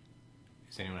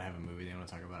 Does anyone have a movie they want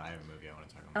to talk about? I have a movie I want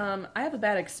to talk about. I have a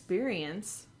bad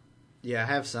experience. Yeah, I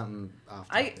have something off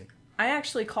I topic.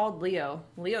 actually called Leo.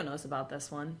 Leo knows about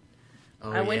this one.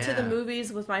 Oh, I went to the yeah.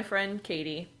 movies with my friend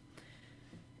Katie.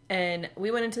 And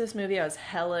we went into this movie. I was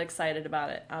hella excited about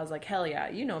it. I was like, hell yeah.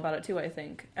 You know about it too, I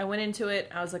think. I went into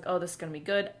it. I was like, oh, this is going to be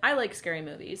good. I like scary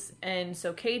movies. And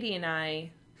so Katie and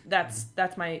I, that's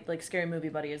my like scary movie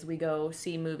buddy, is we go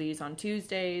see movies on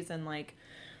Tuesdays and like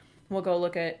we'll go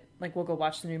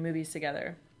watch the new movies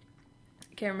together.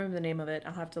 I can't remember the name of it.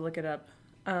 I'll have to look it up.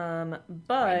 Right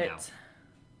But now.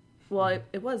 well,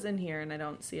 it was in here and I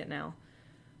don't see it now.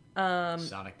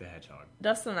 Sonic the Hedgehog.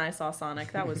 Dustin and I saw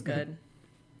Sonic. That was good.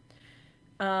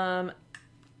 I'll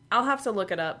have to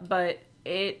look it up, but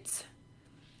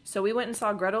so we went and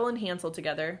saw Gretel and Hansel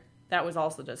together. That was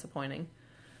also disappointing.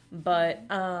 But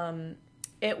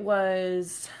it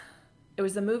was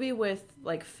the movie with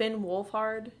like Finn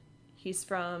Wolfhard. He's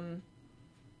from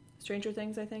Stranger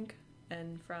Things, I think,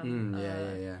 and from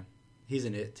Yeah. He's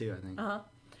in it too, I think. Uh-huh.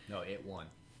 No, it won.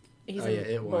 He's Oh, in yeah,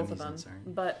 It Won, both of he's in, them. sorry.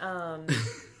 But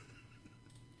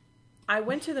I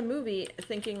went to the movie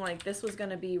thinking like this was going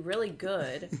to be really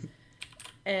good.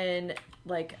 and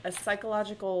like a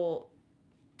psychological.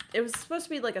 It was supposed to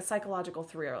be like a psychological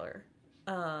thriller.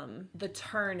 The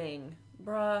Turning,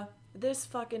 bruh, this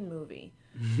fucking movie.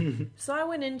 So I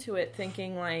went into it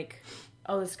thinking like,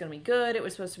 oh, this is gonna be good. It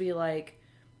was supposed to be like,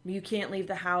 you can't leave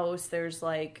the house. There's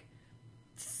like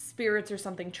spirits or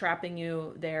something trapping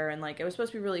you there, and like it was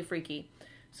supposed to be really freaky.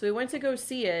 So we went to go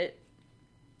see it,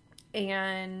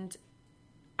 and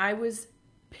I was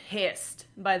pissed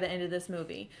by the end of this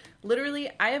movie.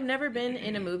 Literally, I have never been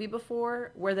in a movie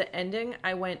before where the ending,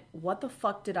 I went, what the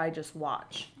fuck did I just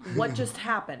watch? What just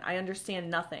happened? I understand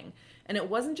nothing. And it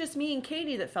wasn't just me and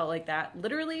Katie that felt like that.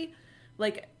 Literally,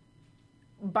 like,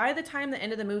 by the time the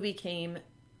end of the movie came,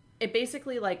 it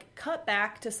basically, like, cut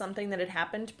back to something that had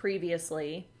happened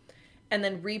previously and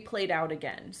then replayed out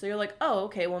again. So you're like, oh,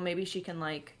 okay, well, maybe she can,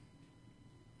 like,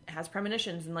 has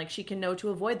premonitions and, like, she can know to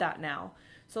avoid that now.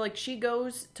 So, like, she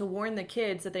goes to warn the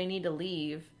kids that they need to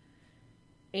leave,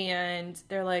 and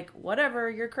they're like, whatever,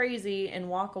 you're crazy, and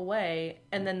walk away,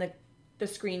 and then the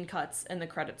screen cuts and the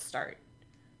credits start.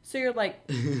 So you're like,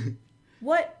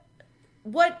 what,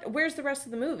 where's the rest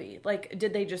of the movie? Like,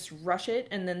 did they just rush it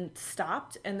and then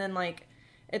stopped? And then, like,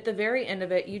 at the very end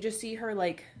of it, you just see her,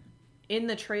 like, in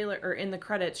the trailer, or in the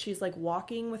credits, she's, like,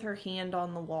 walking with her hand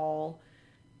on the wall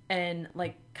and,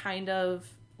 like, kind of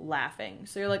laughing.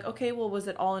 So you're like, okay, well, was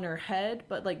it all in her head?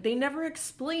 But, like, they never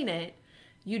explain it.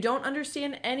 You don't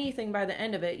understand anything by the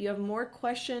end of it. You have more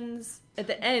questions at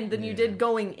the end than you did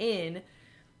going in.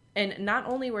 And not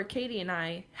only were Katie and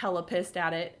I hella pissed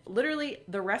at it, literally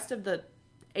the rest of the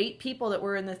 8 people that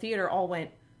were in the theater all went,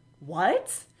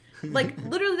 what? Like,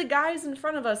 literally the guys in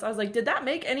front of us, I was like, did that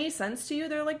make any sense to you?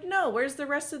 They're like, no, where's the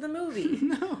rest of the movie?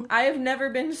 No. I have never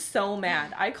been so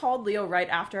mad. I called Leo right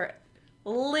after,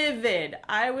 livid.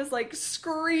 I was like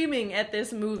screaming at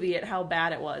this movie at how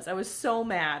bad it was. I was so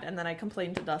mad, and then I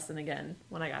complained to Dustin again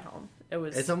when I got home.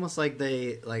 It's almost like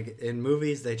they, like, in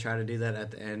movies they try to do that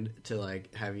at the end to,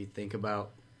 like, have you think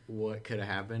about what could have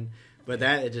happened, but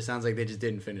that, it just sounds like they just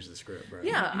didn't finish the script, bro.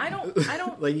 Yeah, I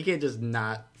don't like, you can't just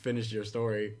not finish your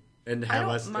story and have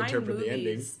us interpret the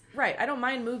ending. Right, I don't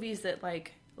mind movies that,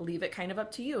 like, leave it kind of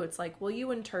up to you. It's like, will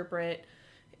you interpret,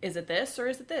 is it this or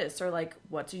is it this? Or, like,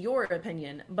 what's your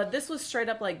opinion? But this was straight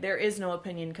up like, there is no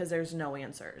opinion because there's no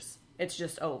answers. It's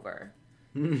just over.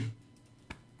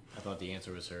 I thought the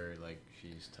answer was her, like,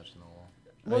 she's touching the wall.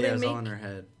 Well, yeah, it was all in her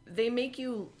head. They make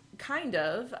you kind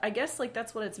of, I guess, like,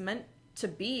 that's what it's meant to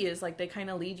be, is, like, they kind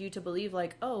of lead you to believe,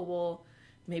 like, oh, well,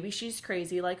 maybe she's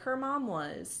crazy like her mom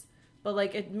was. But,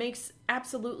 like, it makes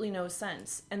absolutely no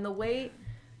sense. And the way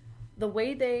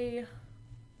they...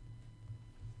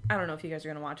 I don't know if you guys are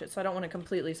going to watch it, so I don't want to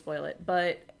completely spoil it.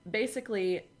 But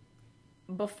basically,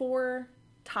 before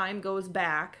time goes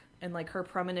back and, like, her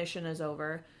premonition is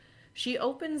over, she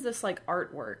opens this, like,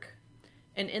 artwork.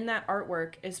 And in that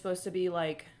artwork is supposed to be,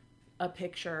 like, a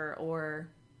picture or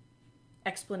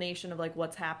explanation of, like,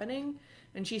 what's happening.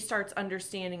 And she starts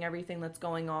understanding everything that's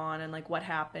going on and, like, what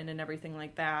happened and everything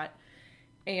like that.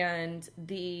 And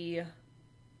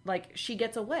like, she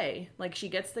gets away. Like, she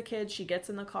gets the kids, she gets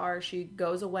in the car, she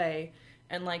goes away.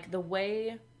 And, like, the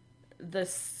way the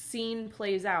scene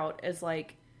plays out is,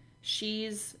 like,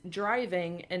 she's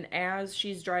driving, and as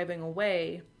she's driving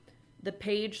away, the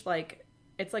page, like,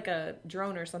 it's like a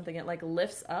drone or something, it, like,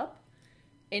 lifts up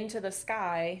into the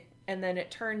sky, and then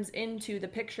it turns into the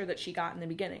picture that she got in the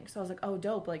beginning. So I was like, oh,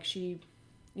 dope. Like, she,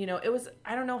 you know, it was,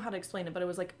 I don't know how to explain it, but it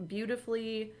was, like,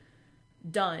 beautifully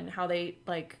done, how they,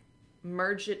 like,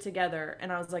 merged it together.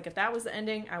 And I was like, if that was the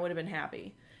ending, I would have been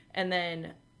happy. And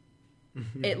then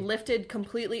it lifted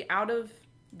completely out of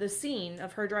the scene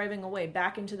of her driving away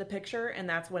back into the picture, and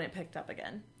that's when it picked up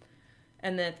again.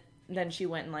 And then she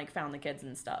went and, like, found the kids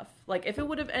and stuff. Like, if it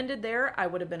would have ended there, I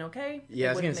would have been okay. Yeah,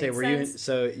 I was gonna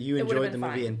say, you enjoyed the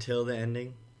movie until the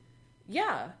ending?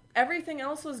 Yeah, everything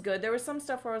else was good. There was some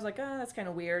stuff where I was like, oh, that's kind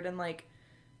of weird, and, like,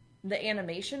 the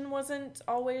animation wasn't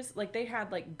always, like, they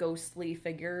had, like, ghostly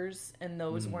figures, and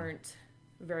those weren't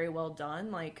very well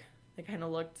done. Like, they kind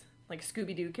of looked like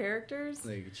Scooby-Doo characters.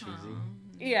 Like, cheesy.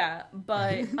 Yeah,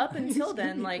 but up until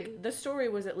then, like, the story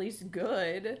was at least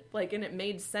good, like, and it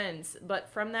made sense. But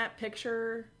from that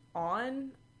picture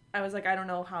on, I was like, I don't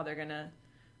know how they're gonna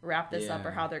wrap this up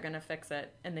or how they're gonna fix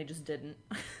it, and they just didn't.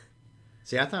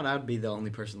 See, I thought I would be the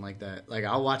only person like that. Like,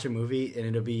 I'll watch a movie, and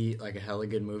it'll be, like, a hella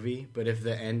good movie, but if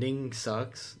the ending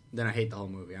sucks, then I hate the whole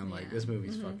movie. I'm like, this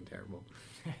movie's fucking terrible.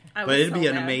 But it'd be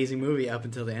an amazing movie up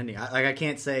until the ending. I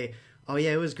can't say, oh,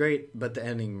 yeah, it was great, but the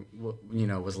ending, you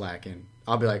know, was lacking.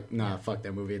 I'll be like, nah, fuck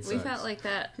that movie, it sucks. We felt like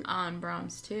that on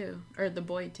Brahms 2, or The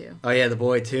Boy 2. Oh, yeah, The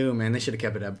Boy 2, man. They should have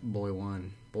kept it at Boy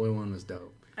 1. Boy 1 was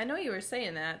dope. I know you were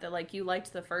saying that like you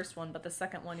liked the first one, but the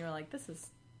second one you were like, this is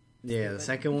Yeah, the stupid.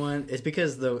 second one. It's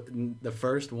because the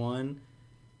first one,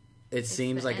 it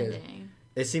seems like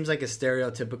it seems like a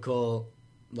stereotypical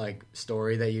like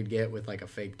story that you'd get with like a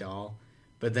fake doll,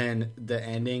 but then the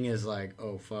ending is like,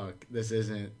 oh fuck, this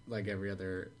isn't like every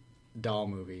other doll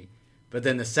movie. But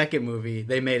then the second movie,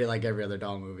 they made it like every other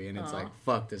doll movie, and it's Aw. like,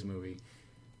 fuck this movie.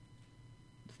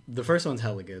 The first one's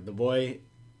hella good. The boy,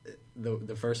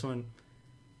 the first one,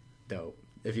 dope.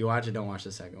 If you watch it, don't watch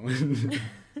the second one.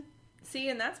 See,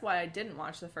 and that's why I didn't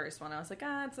watch the first one. I was like,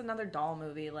 it's another doll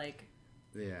movie, like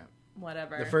Yeah.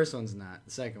 whatever. The first one's not.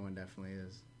 The second one definitely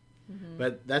is. Mm-hmm.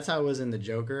 But that's how it was in the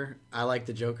Joker. I like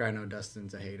the Joker. I know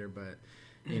Dustin's a hater, but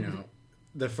you know,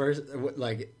 the first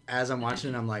like as I'm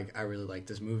watching it, I'm like, I really like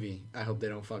this movie. I hope they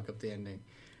don't fuck up the ending.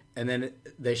 And then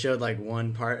they showed like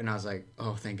one part, and I was like,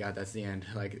 oh, thank God, that's the end.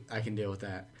 Like I can deal with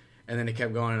that. And then it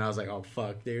kept going, and I was like, oh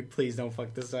fuck, dude, please don't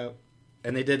fuck this up.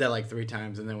 And they did that like 3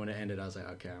 times, and then when it ended, I was like,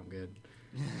 okay, I'm good.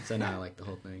 So now I like the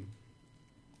whole thing.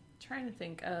 Trying to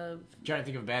think of Trying to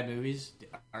think of bad movies.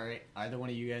 Are either one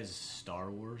of you guys Star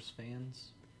Wars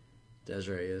fans?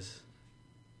 Desiree is.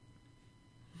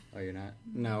 Oh, you're not?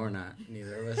 No, we're not.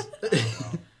 Neither of us.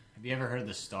 Have you ever heard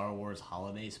the Star Wars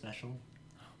holiday special?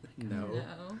 No.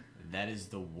 No. That is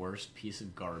the worst piece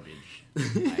of garbage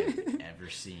I've ever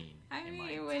seen. I in my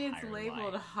mean, when it's entire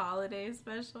labeled life. holiday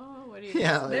special, what do you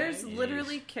Yeah, like- there's It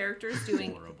literally is characters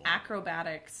doing horrible.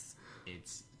 acrobatics.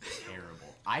 It's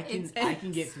terrible. I can It's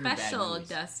get through bad special, movies.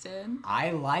 Dustin.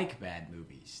 I like bad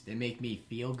movies. They make me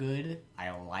feel good. I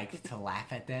like to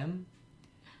laugh at them.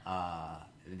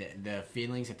 The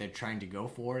feelings that they're trying to go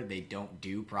for, they don't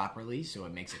do properly, so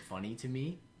it makes it funny to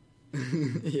me.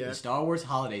 Yeah. The Star Wars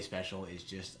Holiday Special is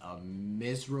just a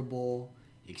miserable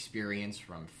experience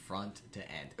from front to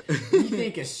end. When you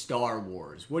think of Star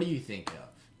Wars, what do you think of?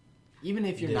 Even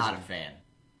if you're not a Disney. fan.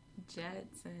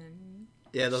 Jetson.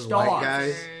 Yeah, those Stars. white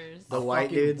guys. Stars. The A white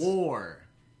fucking dudes. War.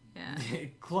 Yeah.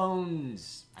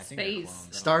 Clones. I think they're Space.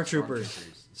 clones. Star Troopers.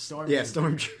 Stormtroopers. Yeah,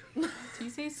 Stormtroopers. Do you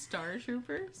say Star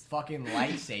Troopers? Fucking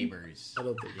lightsabers. I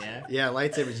don't think so. Yeah? Yeah,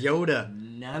 lightsabers. Yoda.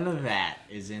 None of that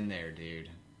is in there, dude.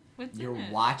 What's You're in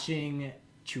it? watching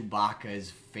Chewbacca's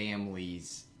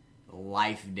family's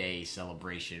Life Day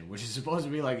celebration, which is supposed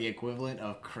to be like the equivalent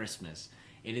of Christmas.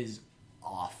 It is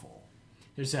awful.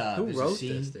 Who Who wrote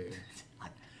this, dude?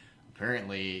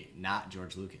 Apparently not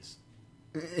George Lucas.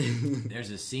 There's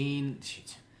a scene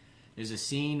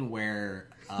where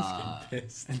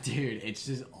pissed. dude, it's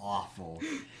just awful.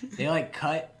 They like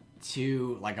cut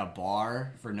to like a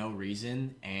bar for no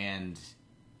reason and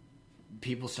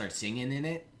people start singing in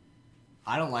it.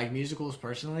 I don't like musicals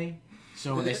personally,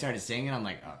 so when they started singing, I'm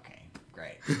like, okay,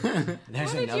 great.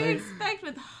 There's What did another. you expect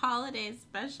with holiday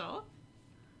special?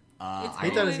 It's He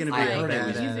thought it was gonna be I a heard it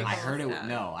was. badass. I heard it. Stuff.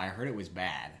 No, I heard it was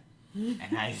bad,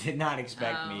 and I did not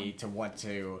expect me to want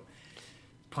to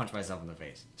punch myself in the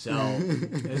face. So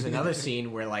there's another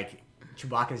scene where like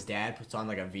Chewbacca's dad puts on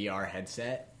like a VR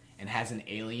headset and has an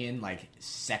alien like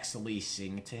sexily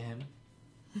sing to him.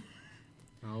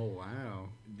 Oh, wow.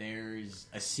 There's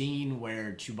a scene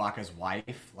where Chewbacca's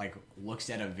wife like looks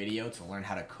at a video to learn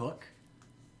how to cook,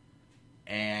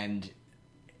 and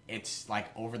it's like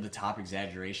over the top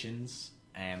exaggerations,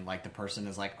 and like the person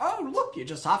is like, "Oh, look, you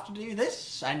just have to do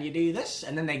this, and you do this,"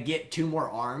 and then they get 2 more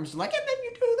arms, like, and then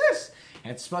you do this,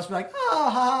 and it's supposed to be like,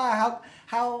 "Oh,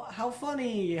 how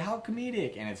funny, how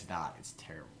comedic," and it's not. It's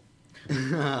terrible.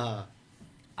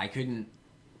 I couldn't.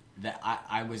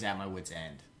 I was at my wit's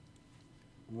end.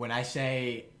 When I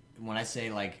say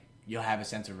like you'll have a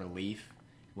sense of relief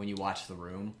when you watch The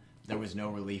Room, there was no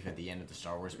relief at the end of the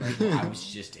Star Wars special. I was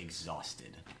just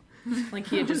exhausted. Like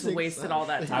he had just was wasted all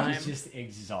that I time. was just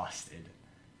exhausted.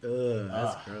 Ugh,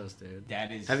 that's Ugh. gross, dude.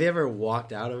 That is. Have you ever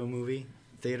walked out of a movie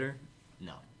theater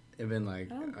No. and been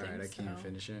like, I all don't right, I think can't so.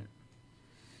 finish it?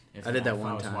 If I did that if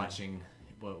one I was time. watching.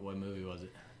 What movie was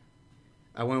it?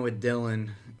 I went with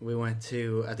Dylan. We went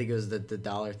to, I think it was the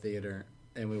Dollar Theater,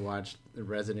 and we watched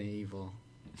Resident Evil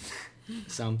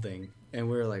something. And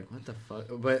we were like, what the fuck?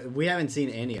 But we haven't seen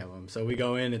any of them. So we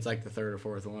go in, it's like the 3rd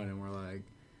or 4th one, and we're like,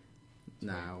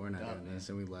 nah, we're not doing this.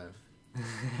 And we left.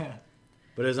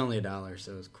 But it was only $1,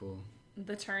 so it was cool.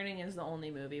 The Turning is the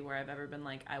only movie where I've ever been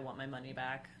like, I want my money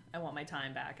back. I want my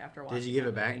time back after watching. Did you give that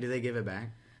it back? movie. Do they give it back?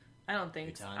 I don't think.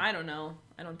 Good So. time. I don't know.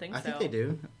 I don't think I so. think they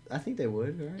do. I think they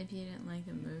would, right? If you didn't like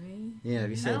the movie, Yeah, if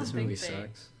you I said don't this think movie they-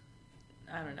 sucks.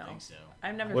 I don't know. I think so.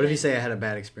 I've never. What if you been- say I had a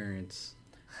bad experience?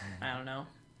 I don't know.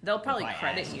 They'll probably If I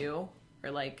credit asked. you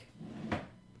or like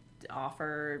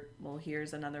offer. Well,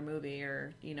 here's another movie,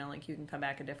 or like you can come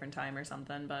back a different time or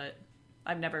something. But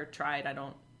I've never tried. I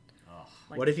don't. Oh,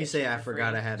 Like, What if you get say I sugar-free.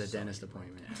 forgot I had a So dentist many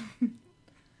appointment?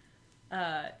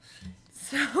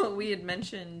 So we had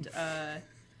mentioned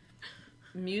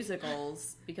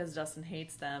musicals because Dustin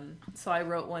hates them. So I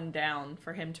wrote one down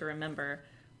for him to remember.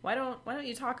 Why don't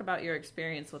you talk about your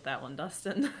experience with that one,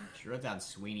 Dustin? She wrote down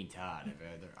Sweeney Todd.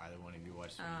 If either one of you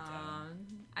watched Sweeney Todd.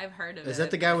 I've heard of it. Is that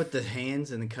the guy with the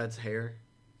hands and cuts hair?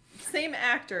 Same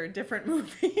actor, different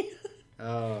movie.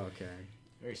 Oh, okay.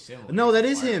 Very similar. No, that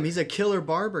is Barber. him. He's a killer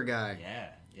barber guy. Yeah,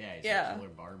 he's Yeah. a killer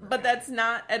barber. But guy. that's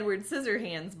not Edward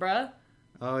Scissorhands, bruh.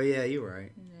 Oh, yeah, you're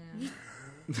right. Yeah.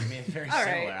 I mean, it's very All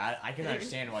similar. right. I can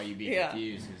understand why you'd be Yeah.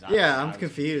 confused. 'Cause Yeah, I I'm was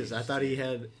confused. I thought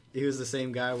he was the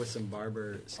same guy with some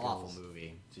barber Awful skills.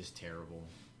 movie. Just terrible.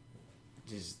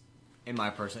 Just, in my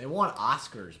personal... It won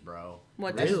Oscars, bro.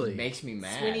 What That did- Really? makes me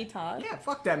mad. Sweeney Todd? Yeah,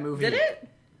 fuck that movie. Did it?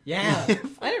 Yeah.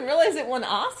 I didn't realize it won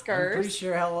I'm pretty Oscars.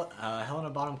 sure Helena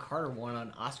Bonham Carter won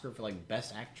an Oscar for, like,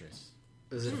 Best Actress.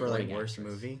 Is it for like Supporting worst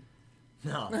actress. movie?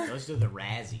 No, those are the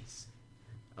Razzies.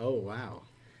 Oh, wow.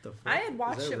 The fuck? I had Is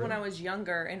watched that it when real? I was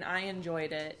younger, and I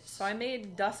enjoyed it. So I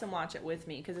made Dustin watch it with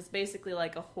me because it's basically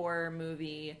like a horror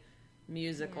movie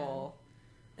musical.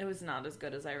 It was not as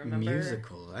good as I remember.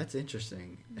 Musical. That's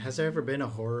interesting. Has there ever been a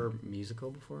horror musical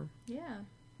before? Yeah.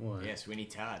 What? Yeah, Sweeney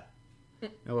Todd.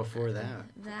 No, before that.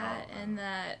 That Oh, and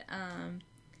that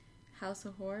House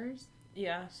of Horrors.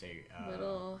 Yeah. Say,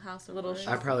 Little House of Little Horrors.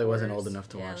 I Shop probably wasn't Horrors. old enough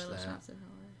to watch Little that. Shops of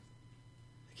Horrors.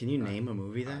 Can you name a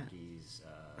movie that? Rocky's,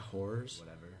 Horrors?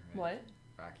 whatever. right? What?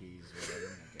 Rocky's, whatever.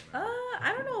 I can't remember.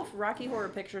 I don't know if Rocky Horror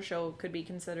Picture Show could be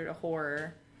considered a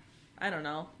horror. I don't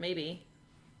know. Maybe.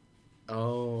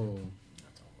 Oh,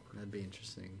 That's a horror. that'd be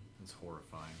interesting. It's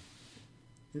horrifying.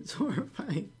 It's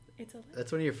horrifying. It's a.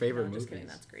 That's one of your favorite No, movies. just kidding.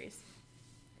 That's Grease.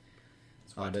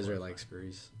 That's Oh, why it's Desiree horrifying. likes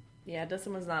Grease. Yeah,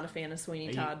 Dustin was not a fan of Sweeney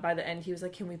Are you- Todd. By the end, he was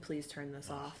like, "Can we please turn this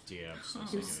Oh, off?" dude, I'm so He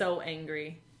sick was of so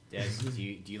angry. it. Des,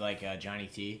 do you like Johnny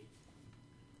T?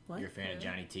 What? You're a fan of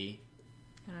Johnny T?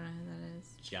 I don't know who that is.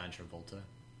 John Travolta?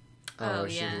 Oh, Oh,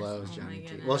 she yes. loves Oh, Johnny my T.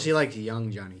 goodness. Well, she likes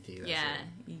young Johnny T. That's Yeah,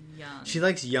 it. young. She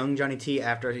likes young Johnny T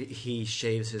after he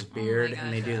shaves his beard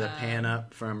and they gosh, do the pan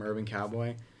up from Urban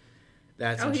Cowboy.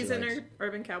 That's Oh, when he's she in likes.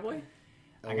 Urban Cowboy.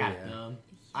 I got a thumb.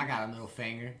 I got a middle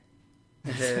finger.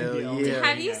 Hell The only- yeah.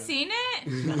 Have you seen it?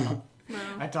 No. No.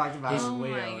 I talked about it Oh way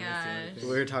my over gosh. We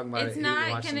were talking about It's it.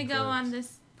 not gonna go on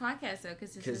this podcast though,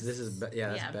 because Because this is that's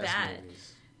best bad.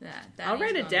 movies. That I'll is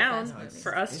write it one of the down best movies.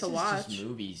 for us This to is watch. just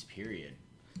movies, period.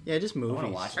 Yeah, just I movies. want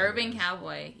to watch it. Urban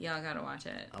Cowboy. Y'all gotta watch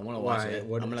it. I want to Why? watch it.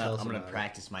 What- I'm tell us gonna about it.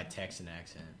 practice my Texan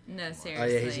accent. No, seriously. Oh,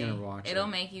 yeah, he's gonna watch It'll it.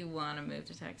 make you want to move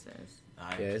to Texas.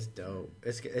 I, Yeah, it's dope.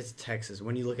 It's Texas.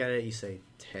 When you look at it, you say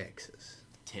Texas.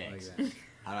 Tex. Like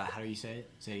that. How do you say it?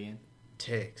 Say it again.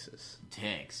 Texas.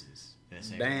 Texas. Did I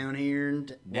say it? Down here.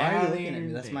 Why are you Down looking at in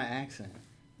me? That's my Texas. accent.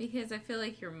 Because I feel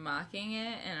like you're mocking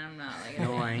it, and I'm not like.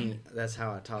 No, I ain't. That's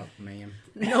how I talk, ma'am.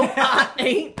 No, I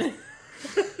ain't.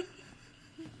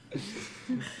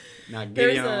 Now get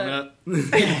There's on a- up.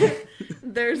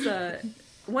 There's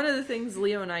one of the things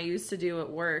Leo and I used to do at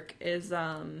work is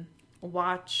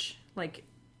watch, like,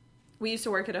 we used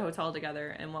to work at a hotel together,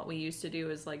 and what we used to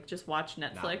do is like just watch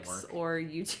Netflix work. or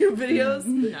YouTube videos.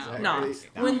 No. No.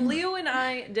 No. When Leo and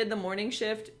I did the morning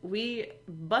shift, we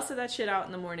busted that shit out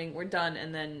in the morning. We're done,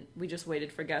 and then we just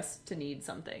waited for guests to need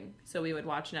something. So we would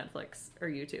watch Netflix or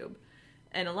YouTube.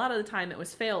 And a lot of the time it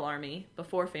was Fail Army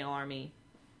before Fail Army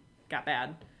got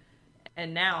bad.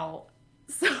 And now,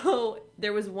 so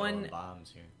there was Throwing one,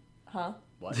 bombs here. huh?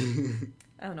 What?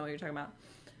 I don't know what you're talking about.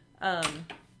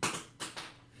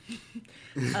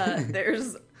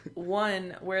 There's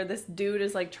one where this dude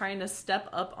is like trying to step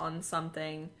up on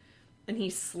something and he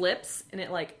slips and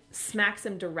it like smacks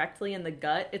him directly in the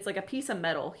gut. It's like a piece of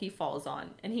metal he falls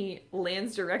on and he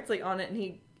lands directly on it and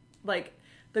he like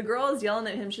the girl is yelling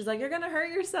at him. She's like, "You're gonna hurt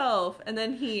yourself." And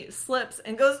then he slips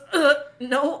and goes,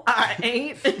 "No, I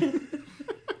ain't."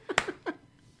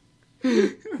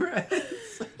 Right.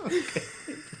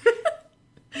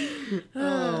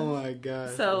 Oh my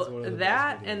god. So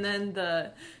that and then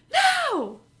the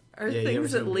no are Yeah, you ever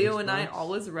things that seen Leo and I Goosebumps?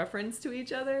 always reference to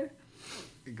each other.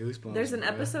 Goosebumps. There's an bro.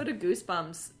 episode of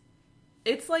Goosebumps.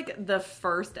 It's like the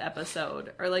first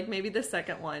episode or like maybe the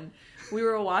second one. We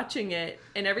were watching it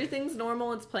and everything's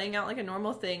normal. It's playing out like a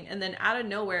normal thing. And then out of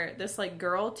nowhere, this like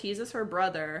girl teases her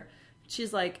brother.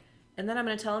 She's like, "And then I'm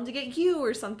going to tell him to get you,"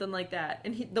 or something like that.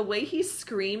 And the way he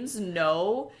screams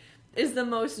no is the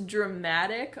most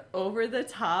dramatic, over the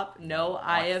top no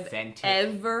I have Authentic.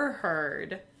 ever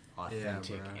heard.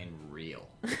 Authentic Yeah, bro. and real.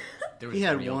 There was He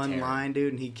had real one terror. line,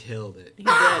 dude, and he killed it. He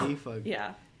did. He fucking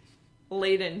Yeah.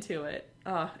 Laid into it.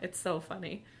 Oh, it's so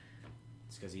funny.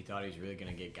 It's because he thought he was really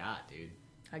gonna get got, dude.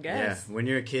 I Yeah, guess. when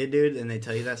you're a kid, dude, and they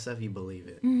tell you that stuff, you believe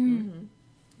it. Mm-hmm.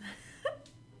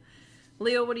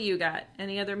 Leo, what do you got?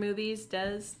 Any other movies?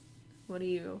 Des, what do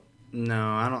you? No,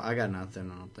 I don't. I got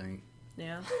nothing. I don't think.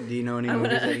 Yeah. Do you know any I'm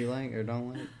movies gonna- that you like or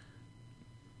don't like?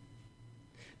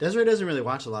 Desiree doesn't really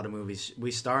watch a lot of movies. We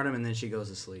start them and then she goes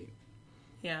to sleep.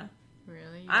 Yeah.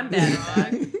 Really? I'm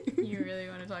bad at You really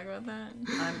want to talk about that?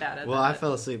 I'm bad at Well, that. I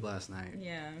fell asleep last night,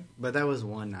 Yeah. but that was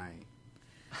one night.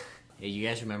 Hey, you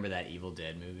guys remember that Evil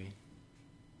Dead movie?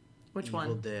 Which Evil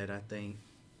one? Dead, I think.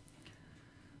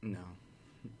 No.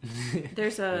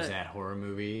 There's There's a. that horror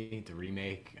movie, the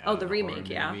remake. Oh, the horror remake,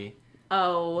 yeah. movie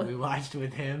Oh. We watched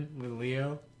with him, with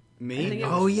Leo. I Me? think it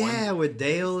Oh was yeah, with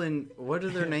Dale and what are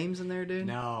their names in there, dude?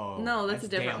 No, That's a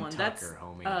different Dale one. and That's Tucker,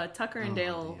 homie. Tucker and Oh,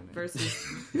 Dale damn it.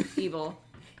 versus Evil.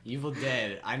 Evil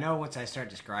Dead. I know once I start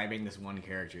describing this one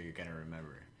character, you're gonna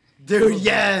remember. Dude,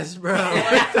 yes, bro.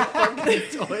 Like the fucking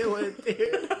toilet,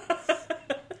 dude.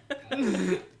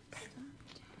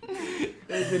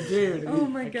 It's a dude. Oh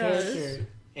my a gosh. character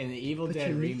in the Evil Put Dead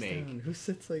your knees remake. down. Who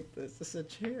sits like this? It's a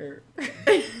chair.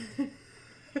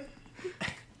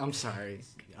 I'm sorry.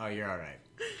 Oh, you're all right.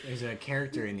 There's a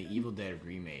character in the Evil Dead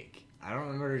remake. I don't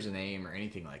remember his name or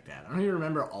anything like that. I don't even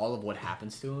remember all of what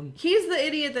happens to him. He's the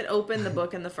idiot that opened the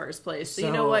book in the first place. So,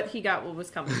 you know So- what? He got what was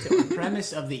coming to him. The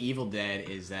premise of the Evil Dead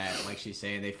is that, like she's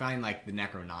saying, they find like the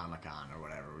Necronomicon or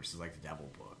whatever, which is like the devil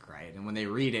book, right? And when they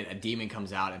read it, a demon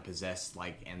comes out and possesses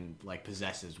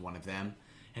one of them.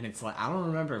 And it's like, I don't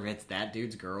remember if it's that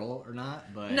dude's girl or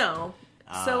not, but No.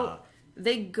 uh, So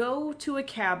they go to a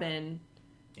cabin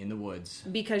in the woods.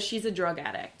 because she's a drug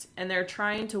addict and they're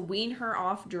trying to wean her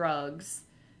off drugs,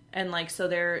 and like so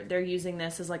they're using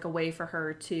this as like a way for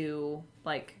her to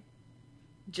like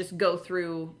just go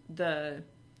through the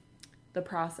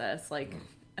process, like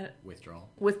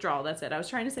Withdrawal. That's it. I was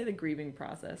trying to say the grieving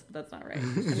process, but that's not right. I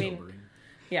mean, Sobering.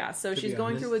 yeah, so To she's be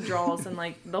going honest. through withdrawals, and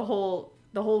like the whole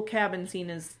cabin scene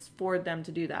is for them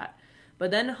to do that.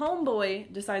 But then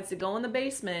Homeboy decides to go in the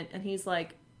basement, and he's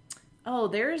like, "Oh,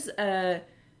 there's a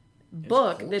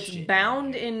book cult that's shit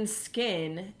bound in in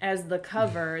skin as the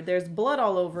cover. There's blood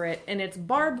all over it, and it's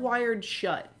barbed wired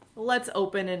shut. Let's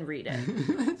open and read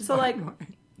it." So like,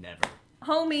 Never.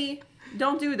 homie,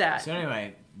 don't do that. So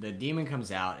anyway, the demon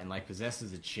comes out and like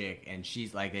possesses a chick, and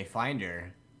she's like, they find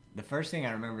her. The first thing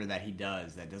I remember that he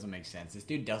does that doesn't make sense. This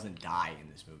dude doesn't die in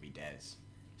this movie, Des.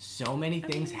 So many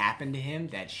things happen to him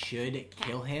that should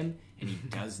kill him, and he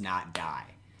does not die.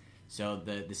 So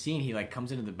the scene, he like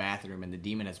comes into the bathroom, and the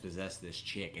demon has possessed this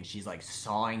chick, and she's like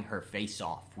sawing her face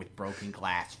off with broken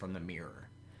glass from the mirror.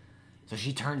 So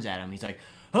she turns at him, he's like,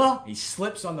 "Oh!" He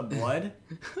slips on the blood,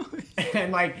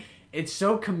 and like it's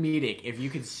so comedic. If you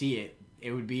could see it,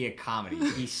 it would be a comedy.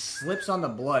 He slips on the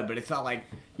blood, but it's not like,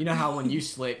 you know how when you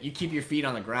slip, you keep your feet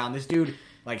on the ground. This dude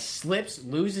like slips,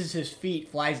 loses his feet,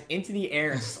 flies into the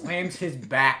air, and slams his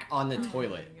back on the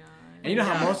toilet. And you know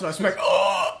how most of us are like,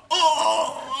 "Oh,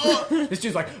 oh, oh." This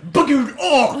dude's like, "Bugoo,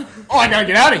 oh, I gotta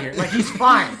get out of here." Like, he's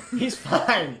fine. He's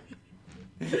fine.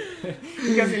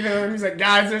 He doesn't even know. He's like,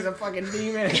 "Guys, there's a fucking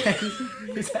demon."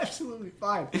 He's absolutely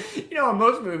fine. You know, in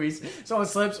most movies, someone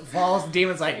slips, falls, the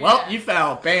demon's like, "Well, you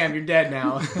fell. Bam, you're dead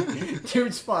now."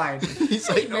 Dude's fine. He's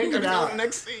like, "No, Make it go out. to the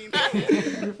next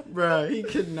scene." Bro, he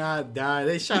could not die.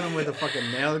 They shot him with a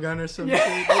fucking nail gun or something. Yeah,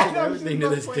 They did I was everything to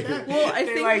this just gonna dude. point Well, I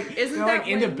They're think- like, isn't they're that like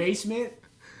in the when- basement,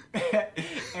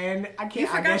 and I You can't.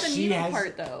 I forgot guess the she needle has.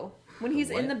 part though. When he's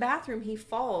What? in the bathroom, he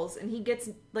falls and he gets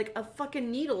like a fucking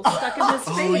needle stuck in his face.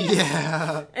 Oh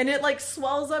yeah. And it like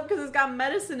swells up because it's got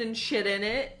medicine and shit in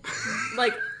it.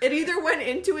 Like it either went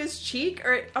into his cheek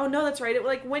or oh no, that's right. It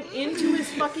like went into his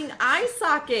fucking eye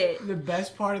socket. The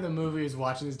best part of the movie is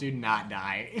watching this dude not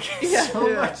die. Yeah. So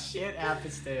Yeah. much shit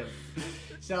happens to him.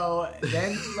 So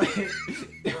then, like,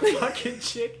 the fucking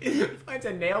chick finds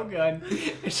a nail gun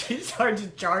and she starts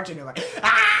just charging him like,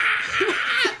 ah!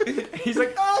 He's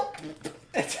like, oh!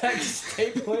 It's like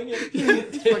stapling it.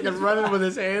 He's fucking running with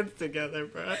his hands together,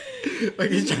 bro. Like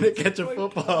he's trying to catch a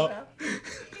football.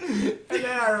 And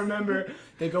then I remember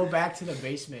they go back to the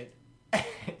basement.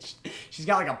 She's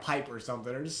got like a pipe or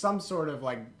something, or just some sort of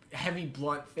like heavy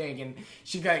blunt thing,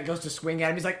 and goes to swing at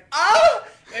him. He's like, ah!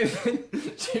 And then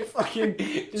she fucking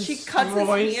just She cuts his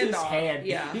destroys hand off.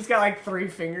 Yeah. He's got like 3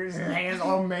 fingers, his hands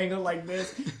all mangled like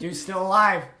this. Dude's still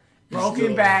alive, broken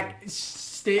still back.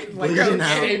 Like Bleeding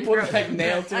out. stapled, like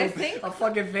nailed to I him, think- a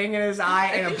fucking thing in his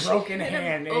eye I and think a she broken hit him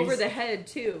hand. and over he's- the head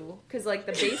too, because like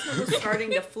the basement was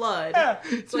starting to flood. Yeah.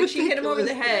 So like she hit him over the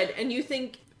ridiculous. head, and you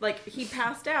think like he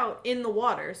passed out in the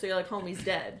water, so you're like, homie's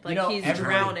dead. Like he's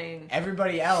everybody, drowning.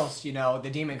 Everybody else, the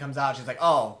demon comes out. She's like,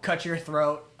 "Oh, cut your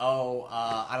throat. Oh,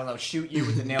 I don't know, shoot you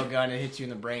with the nail gun. It hits you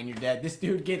in the brain. You're dead." This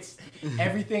dude gets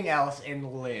everything else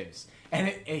and lives.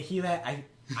 And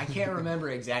I can't remember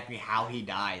exactly how he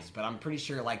dies, but I'm pretty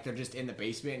sure like they're just in the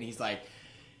basement, and he's like,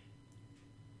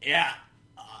 "Yeah,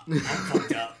 I'm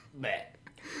fucked up, man."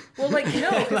 Well, like no,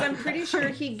 because I'm pretty sure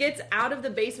he gets out of the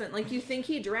basement. Like you think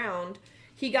he drowned.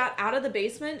 He got out of the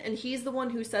basement, and he's the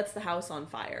one who sets the house on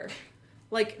fire.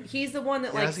 Like, he's the one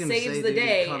that, like, saves the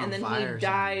day, and then he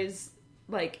dies,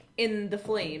 like, in the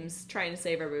flames, trying to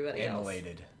save everybody else.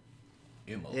 Immolated.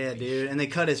 Yeah, dude. And they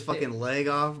cut his fucking leg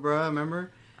off, bro,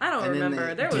 remember? I don't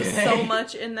remember. There was so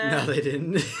much in that. No, they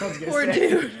didn't. Poor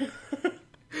dude.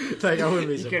 Like, I wouldn't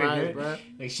be surprised, bro.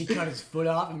 Like, she cut his foot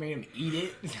off and made him eat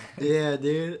it. Yeah,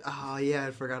 dude. Oh, yeah,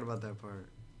 I forgot about that part.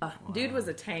 Dude was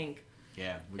a tank.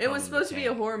 Yeah. It was supposed to be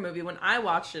a horror movie. When I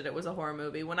watched it, it was a horror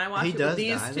movie. When I watched it with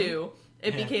these two,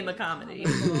 it became a comedy.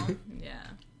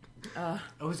 Yeah.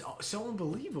 It was so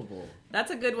unbelievable. That's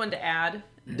a good one to add.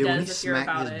 Dude, Des, when he if you're smacked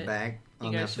about his it, back on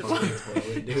you that guys should fucking watch,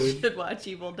 toilet, dude. should watch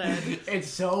Evil Dead. It's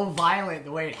so violent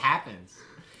the way it happens.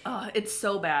 It's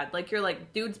so bad. Like, you're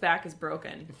like, dude's back is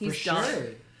broken. He's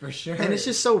done. For sure. And it's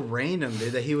just so random,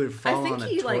 dude, that he would fall on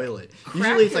a toilet. Like,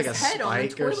 usually it's like a his head on the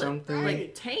spike or toilet, something.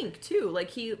 Like tank too.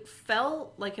 Like he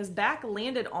fell, like his back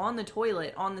landed on the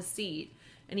toilet on the seat,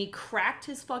 and he cracked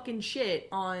his fucking shit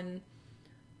on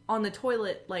the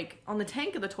toilet, like on the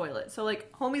tank of the toilet. So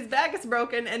like homie's back is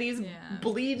broken and he's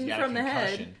bleeding from the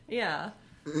head. Yeah.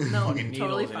 No, fucking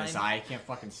totally needles in fine. his eye. I can't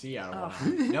fucking see out of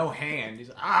one. No hand. He's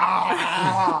like,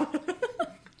 ah.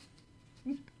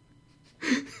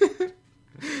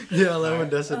 Yeah, I love when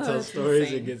Dustin tells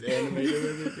stories and gets animated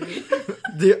with it,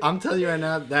 dude. Dude, I'm telling you right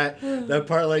now, that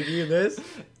part like you, this,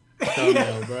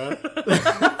 thumbnail, bro.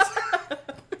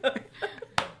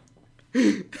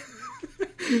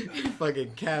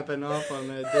 Fucking capping off on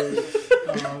that, dude.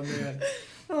 Oh, man.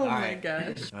 Oh my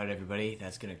gosh. All right, everybody.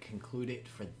 That's going to conclude it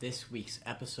for this week's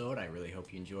episode. I really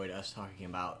hope you enjoyed us talking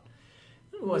about...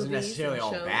 It wasn't Movies necessarily and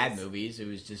all shows. bad movies. It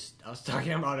was just... I was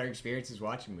talking about our experiences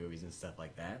watching movies and stuff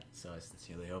like that. So I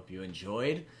sincerely hope you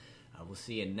enjoyed. We'll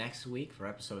see you next week for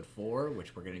episode 4,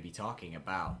 which we're going to be talking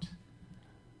about...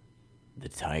 The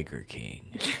Tiger King.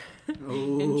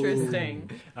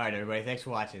 Interesting. All right, everybody. Thanks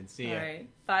for watching. See ya. All right.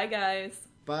 Bye, guys.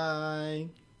 Bye.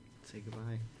 Say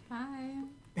goodbye.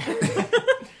 Bye.